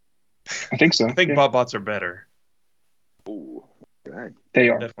 I think so. I think BotBots are better. Ooh, okay. They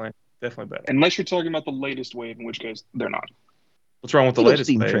are definitely better. Unless you're talking about the latest wave, in which case they're not. What's wrong with the latest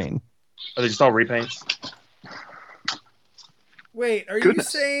steam wave? Train. Are they just all repaints? Wait, are you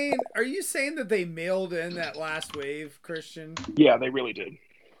saying that they mailed in that last wave, Christian? Yeah, they really did.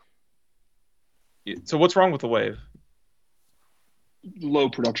 So what's wrong with the wave? Low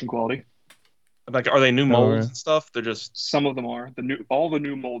production quality. Like, are they new molds and stuff? They're just some of them are. All the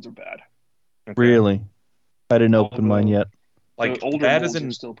new molds are bad. Okay. Really? I didn't open mine yet. Like the older bad molds isn't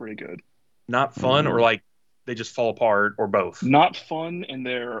are still pretty good. Not fun, or like they just fall apart, or both. Not fun, and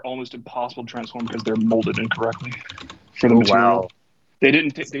they're almost impossible to transform because they're molded incorrectly for the material. Wow. They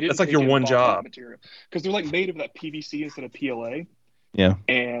didn't. That's like your one job. Material because they're like made of that PVC instead of PLA. Yeah.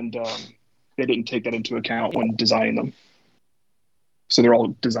 And they didn't take that into account when designing them. So they're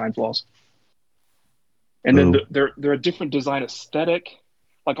all design flaws. And then they're a different design aesthetic.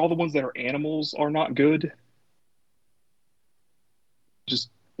 Like all the ones that are animals are not good. Just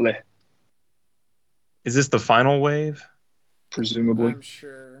bleh. Is this the final wave? Presumably. I'm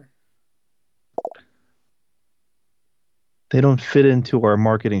sure. They don't fit into our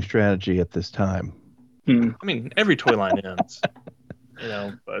marketing strategy at this time. I mean, every toy line ends. You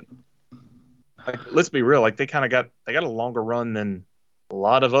know, but like, let's be real. Like they got a longer run than a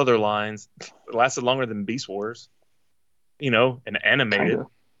lot of other lines. It lasted longer than Beast Wars. You know, and animated.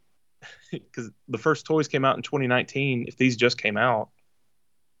 Because the first toys came out in 2019. If these just came out.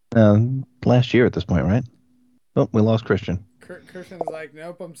 Last year at this point, right? Oh, we lost Christian. Christian's like,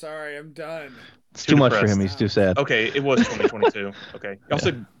 nope, I'm sorry, I'm done. It's too much for him. He's too sad. Okay, it was 2022. Okay. Y'all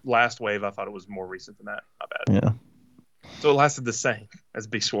said last wave. I thought it was more recent than that. My bad. Yeah. So it lasted the same as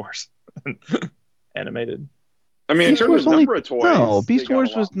Beast Wars. Animated. I mean, in terms of number of toys. No, Beast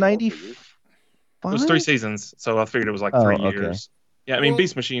Wars was 95. It was 3 seasons, so I figured it was like 3 years. Okay. Yeah, I mean,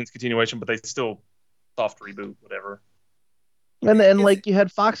 Beast Machine's continuation, but they still soft reboot, whatever. And like you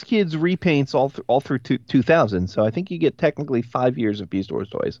had Fox Kids repaints all through 2000, so I think you get technically 5 years of Beast Wars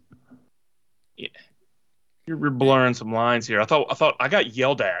toys. Yeah, you're blurring some lines here. I thought I got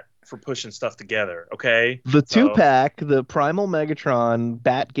yelled at for pushing stuff together. Okay, the 2-pack, the Primal Megatron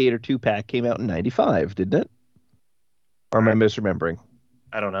Bat Gator 2-pack came out in 95, didn't it? Or am I misremembering?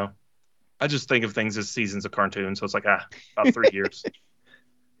 I don't know. I just think of things as seasons of cartoons, so it's like about 3 years.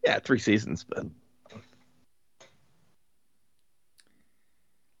 Yeah, 3 seasons, but.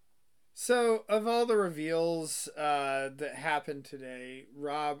 So, of all the reveals that happened today,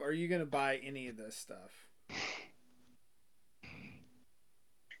 Rob, are you going to buy any of this stuff?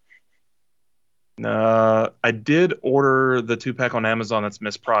 I did order the 2-pack on Amazon that's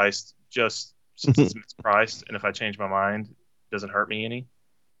mispriced, just since it's mispriced, and if I change my mind, it doesn't hurt me any.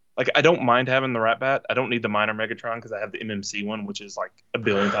 Like, I don't mind having the Rat Bat. I don't need the minor Megatron because I have the MMC one, which is like a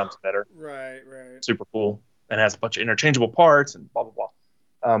billion times better. Right. Super cool and has a bunch of interchangeable parts and blah blah blah.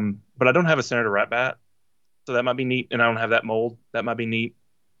 But I don't have a Senator Rat Bat, so that might be neat. And I don't have that mold. That might be neat.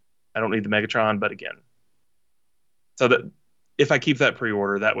 I don't need the Megatron, but again, so that if I keep that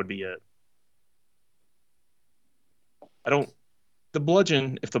pre-order, that would be it. I don't the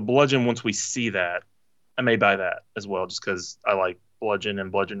bludgeon. If the bludgeon, once we see that, I may buy that as well, just because I like bludgeon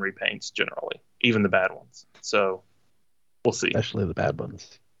and bludgeon repaints generally, even the bad ones. So we'll see. Especially the bad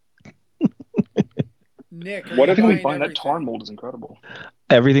ones. Nick, What are if you we buying find that everything? tar mold is incredible.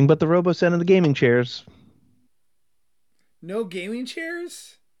 Everything but the RoboSen and the gaming chairs. No gaming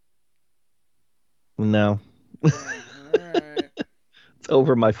chairs? No. All right. It's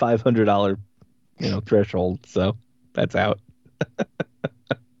over my $500, threshold, so that's out.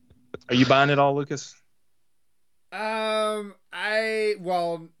 Are you buying it all, Lucas?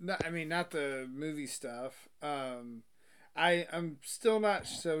 Not the movie stuff. I'm still not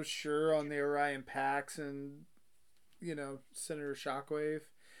so sure on the Orion Pax and Senator Shockwave.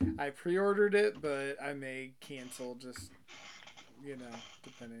 I pre-ordered it, but I may cancel just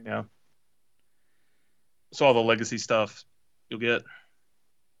depending. Yeah. So all the legacy stuff you'll get.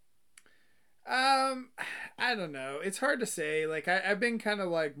 I don't know. It's hard to say. Like I've been kind of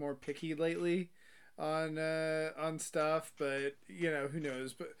like more picky lately on stuff, but who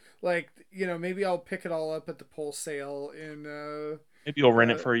knows? But maybe I'll pick it all up at the Pulse sale in Maybe you'll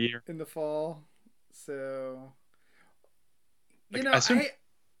rent it for a year in the fall. So I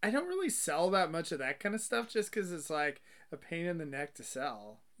I don't really sell that much of that kind of stuff just because it's like a pain in the neck to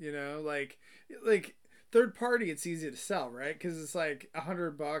sell. Like third party, it's easy to sell, right? Because it's like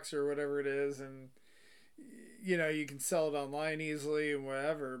 $100 or whatever it is, and you can sell it online easily and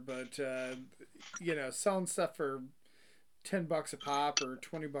whatever. But selling stuff for $10 a pop or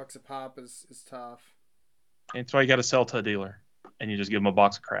 $20 a pop is tough. That's why you got to sell to a dealer, and you just give them a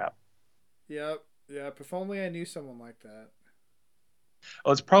box of crap. Yep. If only I knew someone like that.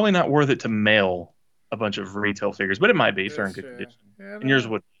 Well, it's probably not worth it to mail a bunch of retail figures, but it might be if they're in good condition. Yeah, and yours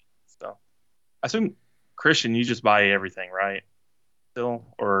would. So, I assume, Christian, you just buy everything, right? Still,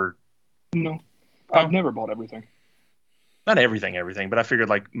 or No, I've never bought everything. not everything, but I figured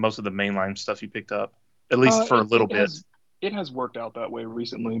like most of the mainline stuff you picked up, at least for a little bit. It has worked out that way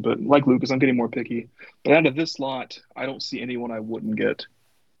recently, but like Lucas, I'm getting more picky. But out of this lot, I don't see anyone I wouldn't get.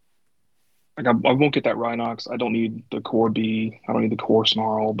 Like I won't get that Rhinox. I don't need the Core B. I don't need the Core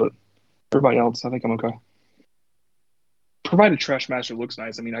Snarl. But everybody else, I think I'm okay. Provided Trash Master looks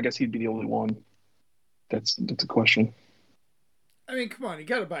nice. I mean, I guess he'd be the only one. That's a question. I mean, come on, you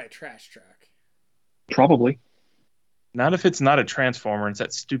got to buy a trash truck. Probably. Not if it's not a Transformer. It's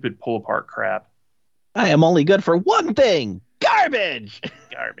that stupid pull apart crap. I am only good for one thing: garbage.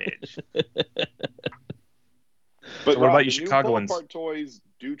 Garbage. But what about you the new Chicagoans? pull-apart toys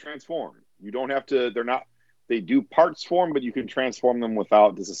do transform. You don't have to. They're not. They do parts form, but you can transform them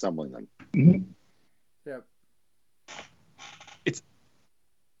without disassembling them. Mm-hmm. Yep.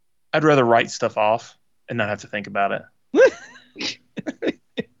 I'd rather write stuff off and not have to think about it.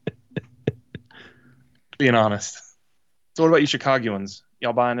 Being honest. So what about you Chicagoans?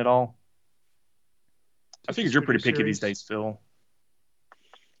 Y'all buying it all? I figured you're pretty picky these days, Phil.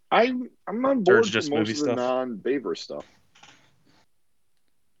 I'm on board for just most movie of the stuff? non-Baver stuff.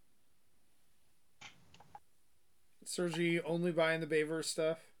 Sergi only buying the Baver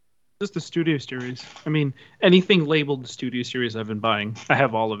stuff. Just the Studio Series. I mean, anything labeled the Studio Series I've been buying. I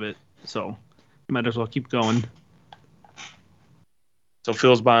have all of it, so might as well keep going. So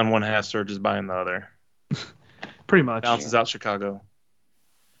Phil's buying one half, Serge is buying the other. Pretty much. Balances out Chicago.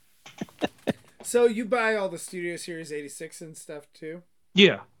 So you buy all the Studio Series 86 and stuff too?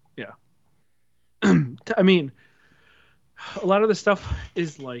 Yeah. I mean, a lot of the stuff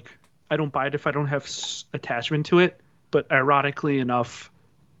is like, I don't buy it if I don't have attachment to it. But ironically enough,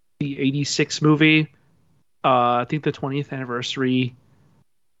 the 86 movie, I think the 20th anniversary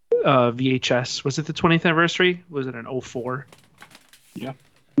VHS, was it the 20th anniversary? Was it an 04? Yeah.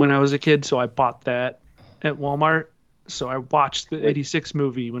 When I was a kid, so I bought that at Walmart. So I watched the 86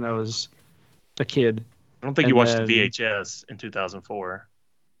 movie when I was a kid. I don't think you watched the VHS in 2004.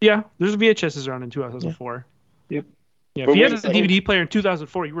 Yeah, there's VHSs around in 2004. Yep. Yeah, But if you had a wait, DVD player in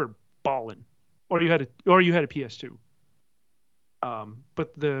 2004, you were balling, or you had a PS2.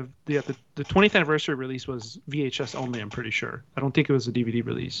 But the 20th anniversary release was VHS only. I'm pretty sure. I don't think it was a DVD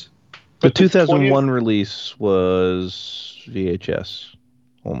release. The 2001 release was VHS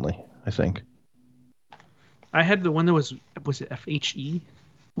only, I think. I had the one that was it FHE?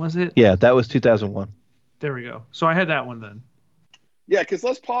 Was it? Yeah, that was 2001. There we go. So I had that one then. Yeah, because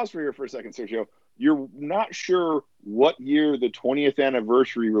let's pause for here for a second, Sergio. You're not sure what year the 20th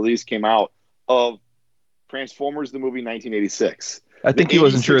anniversary release came out of Transformers the movie 1986. I think The he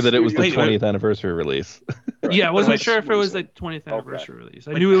wasn't sure that it was the studio- 20th anniversary release. Right. Yeah, I wasn't What sure if it was it? the 20th anniversary release.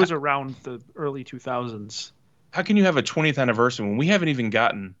 I Like, knew it was around the early 2000s. How can you have a 20th anniversary when we haven't even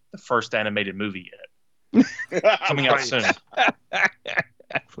gotten the first animated movie yet? Coming out Right. soon.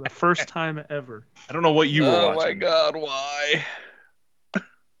 For the first time ever. I don't know what you were Oh watching. my God, why?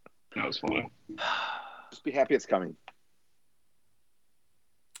 That was funny. Just be happy it's coming.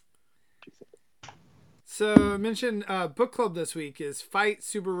 So I mentioned book club this week is Fight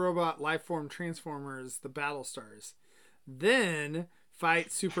Super Robot Lifeform Transformers the Battle Stars. Then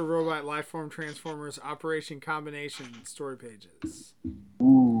Fight Super Robot Lifeform Transformers Operation Combination story pages.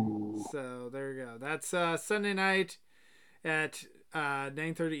 Ooh. So there you go. That's Sunday night at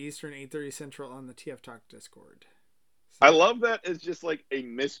 9:30 Eastern, 8:30 Central on the TF Talk Discord. I love that it's just like a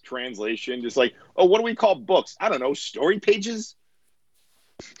mistranslation. Just like, oh, what do we call books? I don't know, story pages?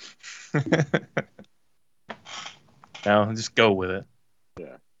 No, just go with it.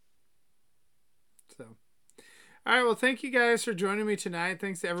 Yeah. So, all right. Well, thank you guys for joining me tonight.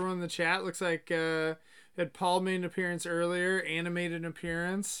 Thanks to everyone in the chat. Looks like had Paul made an appearance earlier. Anna made an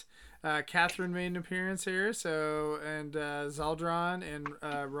appearance. Catherine made an appearance here. So, and Zaldron and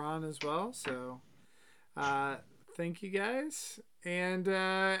Ron as well. So, thank you guys. And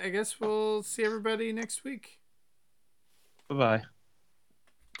I guess we'll see everybody next week. Bye-bye.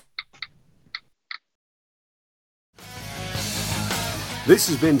 This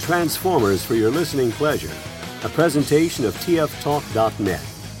has been Transformers for your listening pleasure, a presentation of tftalk.net.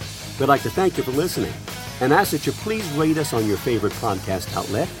 We'd like to thank you for listening and ask that you please rate us on your favorite podcast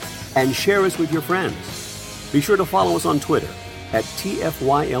outlet and share us with your friends. Be sure to follow us on Twitter at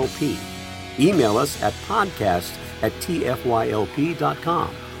TFYLP. Email us at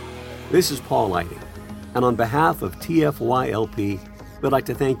podcast@tfylp.com. This is Paul Lighting, and on behalf of TFYLP, we'd like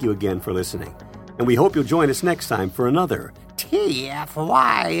to thank you again for listening. And we hope you'll join us next time for another TFYLP.